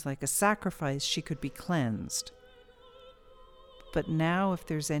and he was like a sacrifice, she could be cleansed. But now if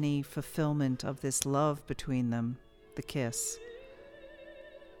there's any fulfillment of this love between them, the kiss,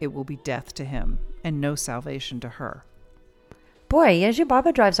 it will be death to him and no salvation to her. Boy, Yeji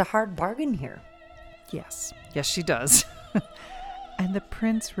Baba drives a hard bargain here. Yes, she does. And the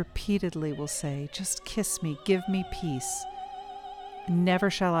prince repeatedly will say, just kiss me, give me peace. Never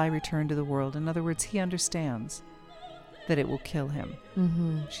shall I return to the world. In other words, he understands that it will kill him.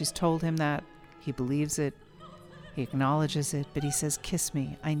 She's told him that. He believes it. He acknowledges it, but he says, kiss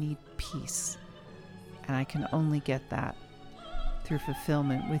me, I need peace. And I can only get that through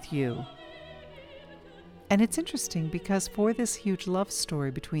fulfillment with you. And it's interesting because for this huge love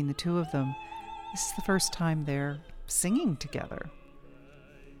story between the two of them, this is the first time they're singing together.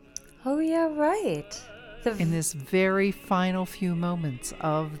 Oh, yeah, right. In this very final few moments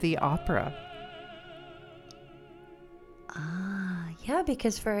of the opera. Yeah,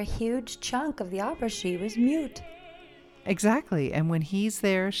 because for a huge chunk of the opera, she was mute. Exactly. And when he's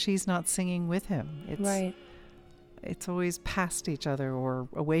there, she's not singing with him. Right. It's always past each other or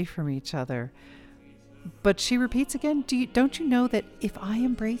away from each other. But she repeats again, don't you know that if I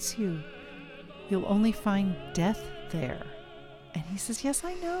embrace you, you'll only find death there? And he says, yes,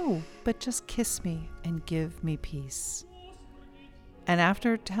 I know, but just kiss me and give me peace. And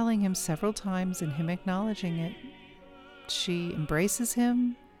after telling him several times and him acknowledging it, she embraces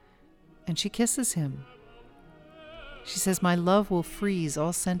him and she kisses him. She says, my love will freeze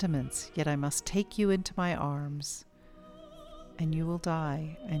all sentiments, yet I must take you into my arms and you will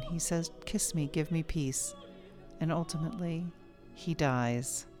die. And he says, kiss me, give me peace. And ultimately, he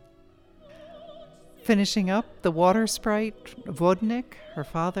dies. Finishing up, the water sprite, Vodnik, her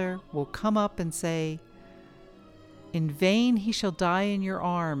father, will come up and say, in vain he shall die in your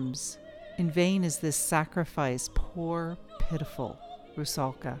arms. In vain is this sacrifice, poor, pitiful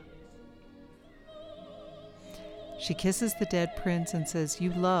Rusalka. She kisses the dead prince and says,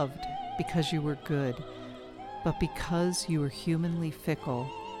 you loved because you were good. But because you are humanly fickle,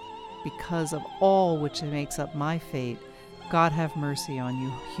 because of all which makes up my fate, God have mercy on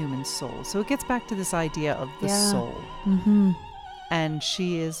you, human soul. So it gets back to this idea of the soul. Mm-hmm. And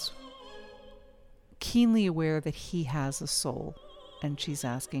she is keenly aware that he has a soul, and she's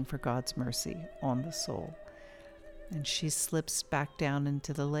asking for God's mercy on the soul. And she slips back down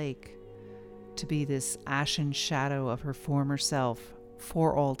into the lake to be this ashen shadow of her former self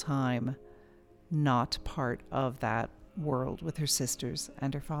for all time, not part of that world with her sisters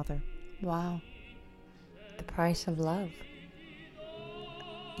and her father. Wow. The price of love.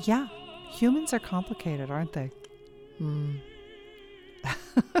 Yeah, humans are complicated, aren't they?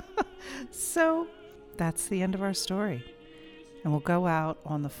 So that's the end of our story. And we'll go out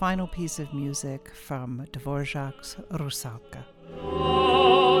on the final piece of music from Dvorak's Rusalka.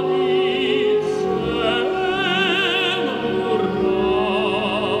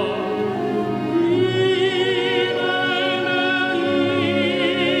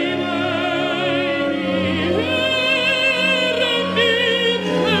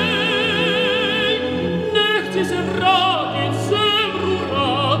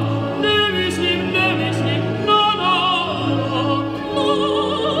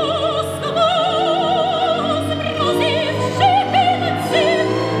 Rosif, schön,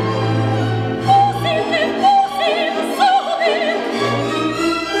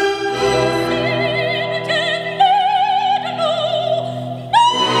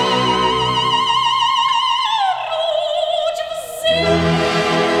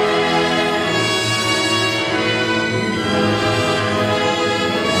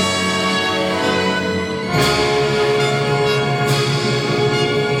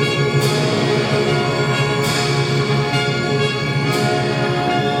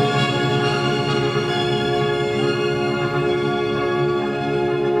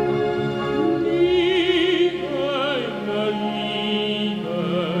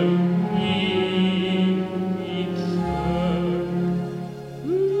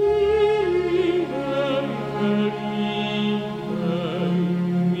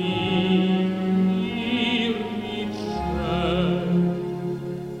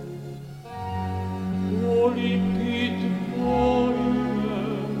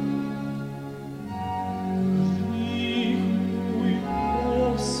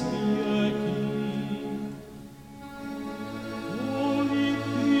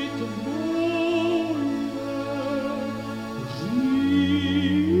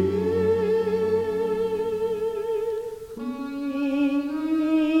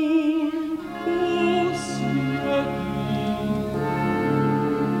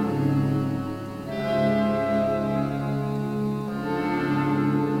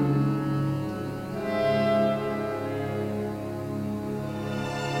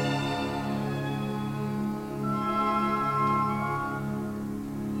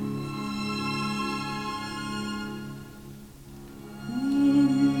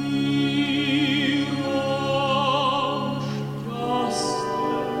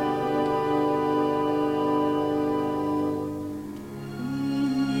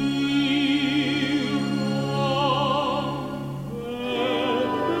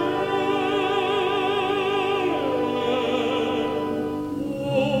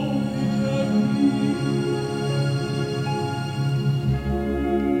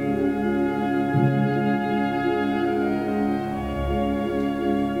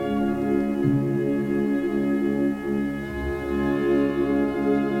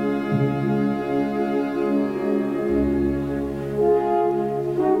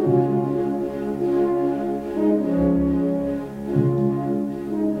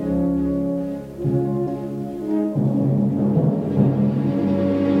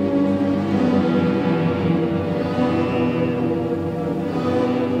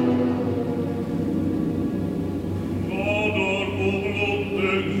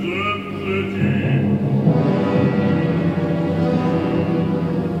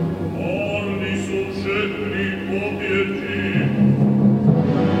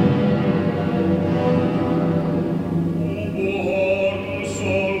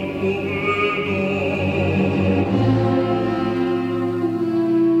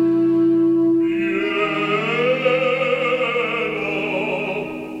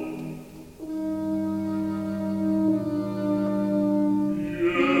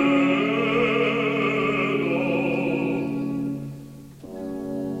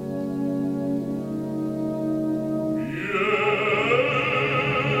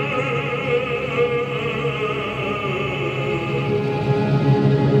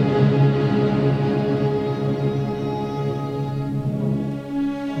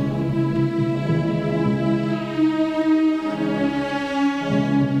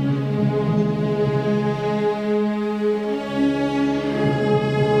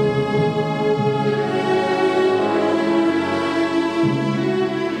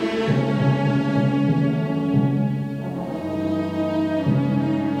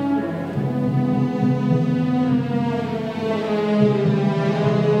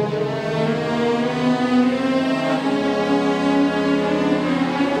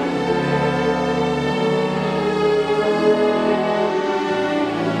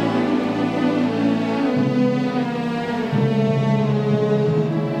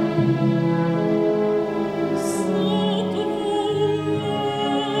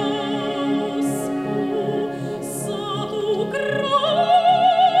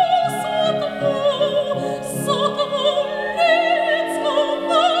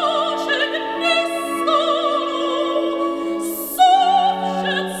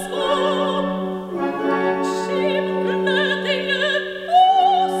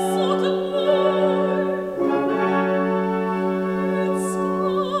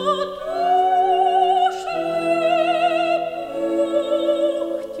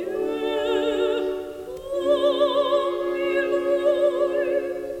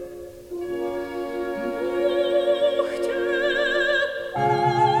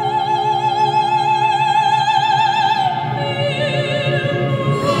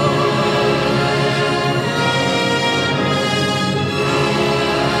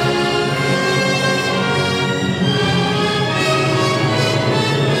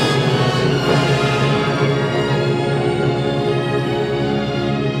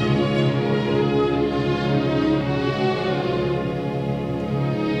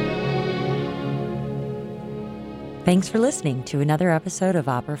 Thanks for listening to another episode of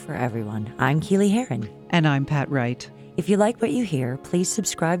Opera for Everyone. I'm Keely Heron. And I'm Pat Wright. If you like what you hear, please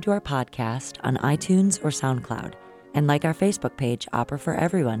subscribe to our podcast on iTunes or SoundCloud, and like our Facebook page, Opera for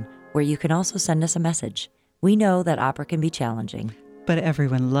Everyone, where you can also send us a message. We know that opera can be challenging. But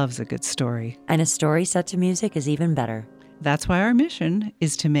everyone loves a good story. And a story set to music is even better. That's why our mission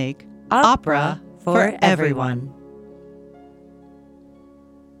is to make Opera for everyone.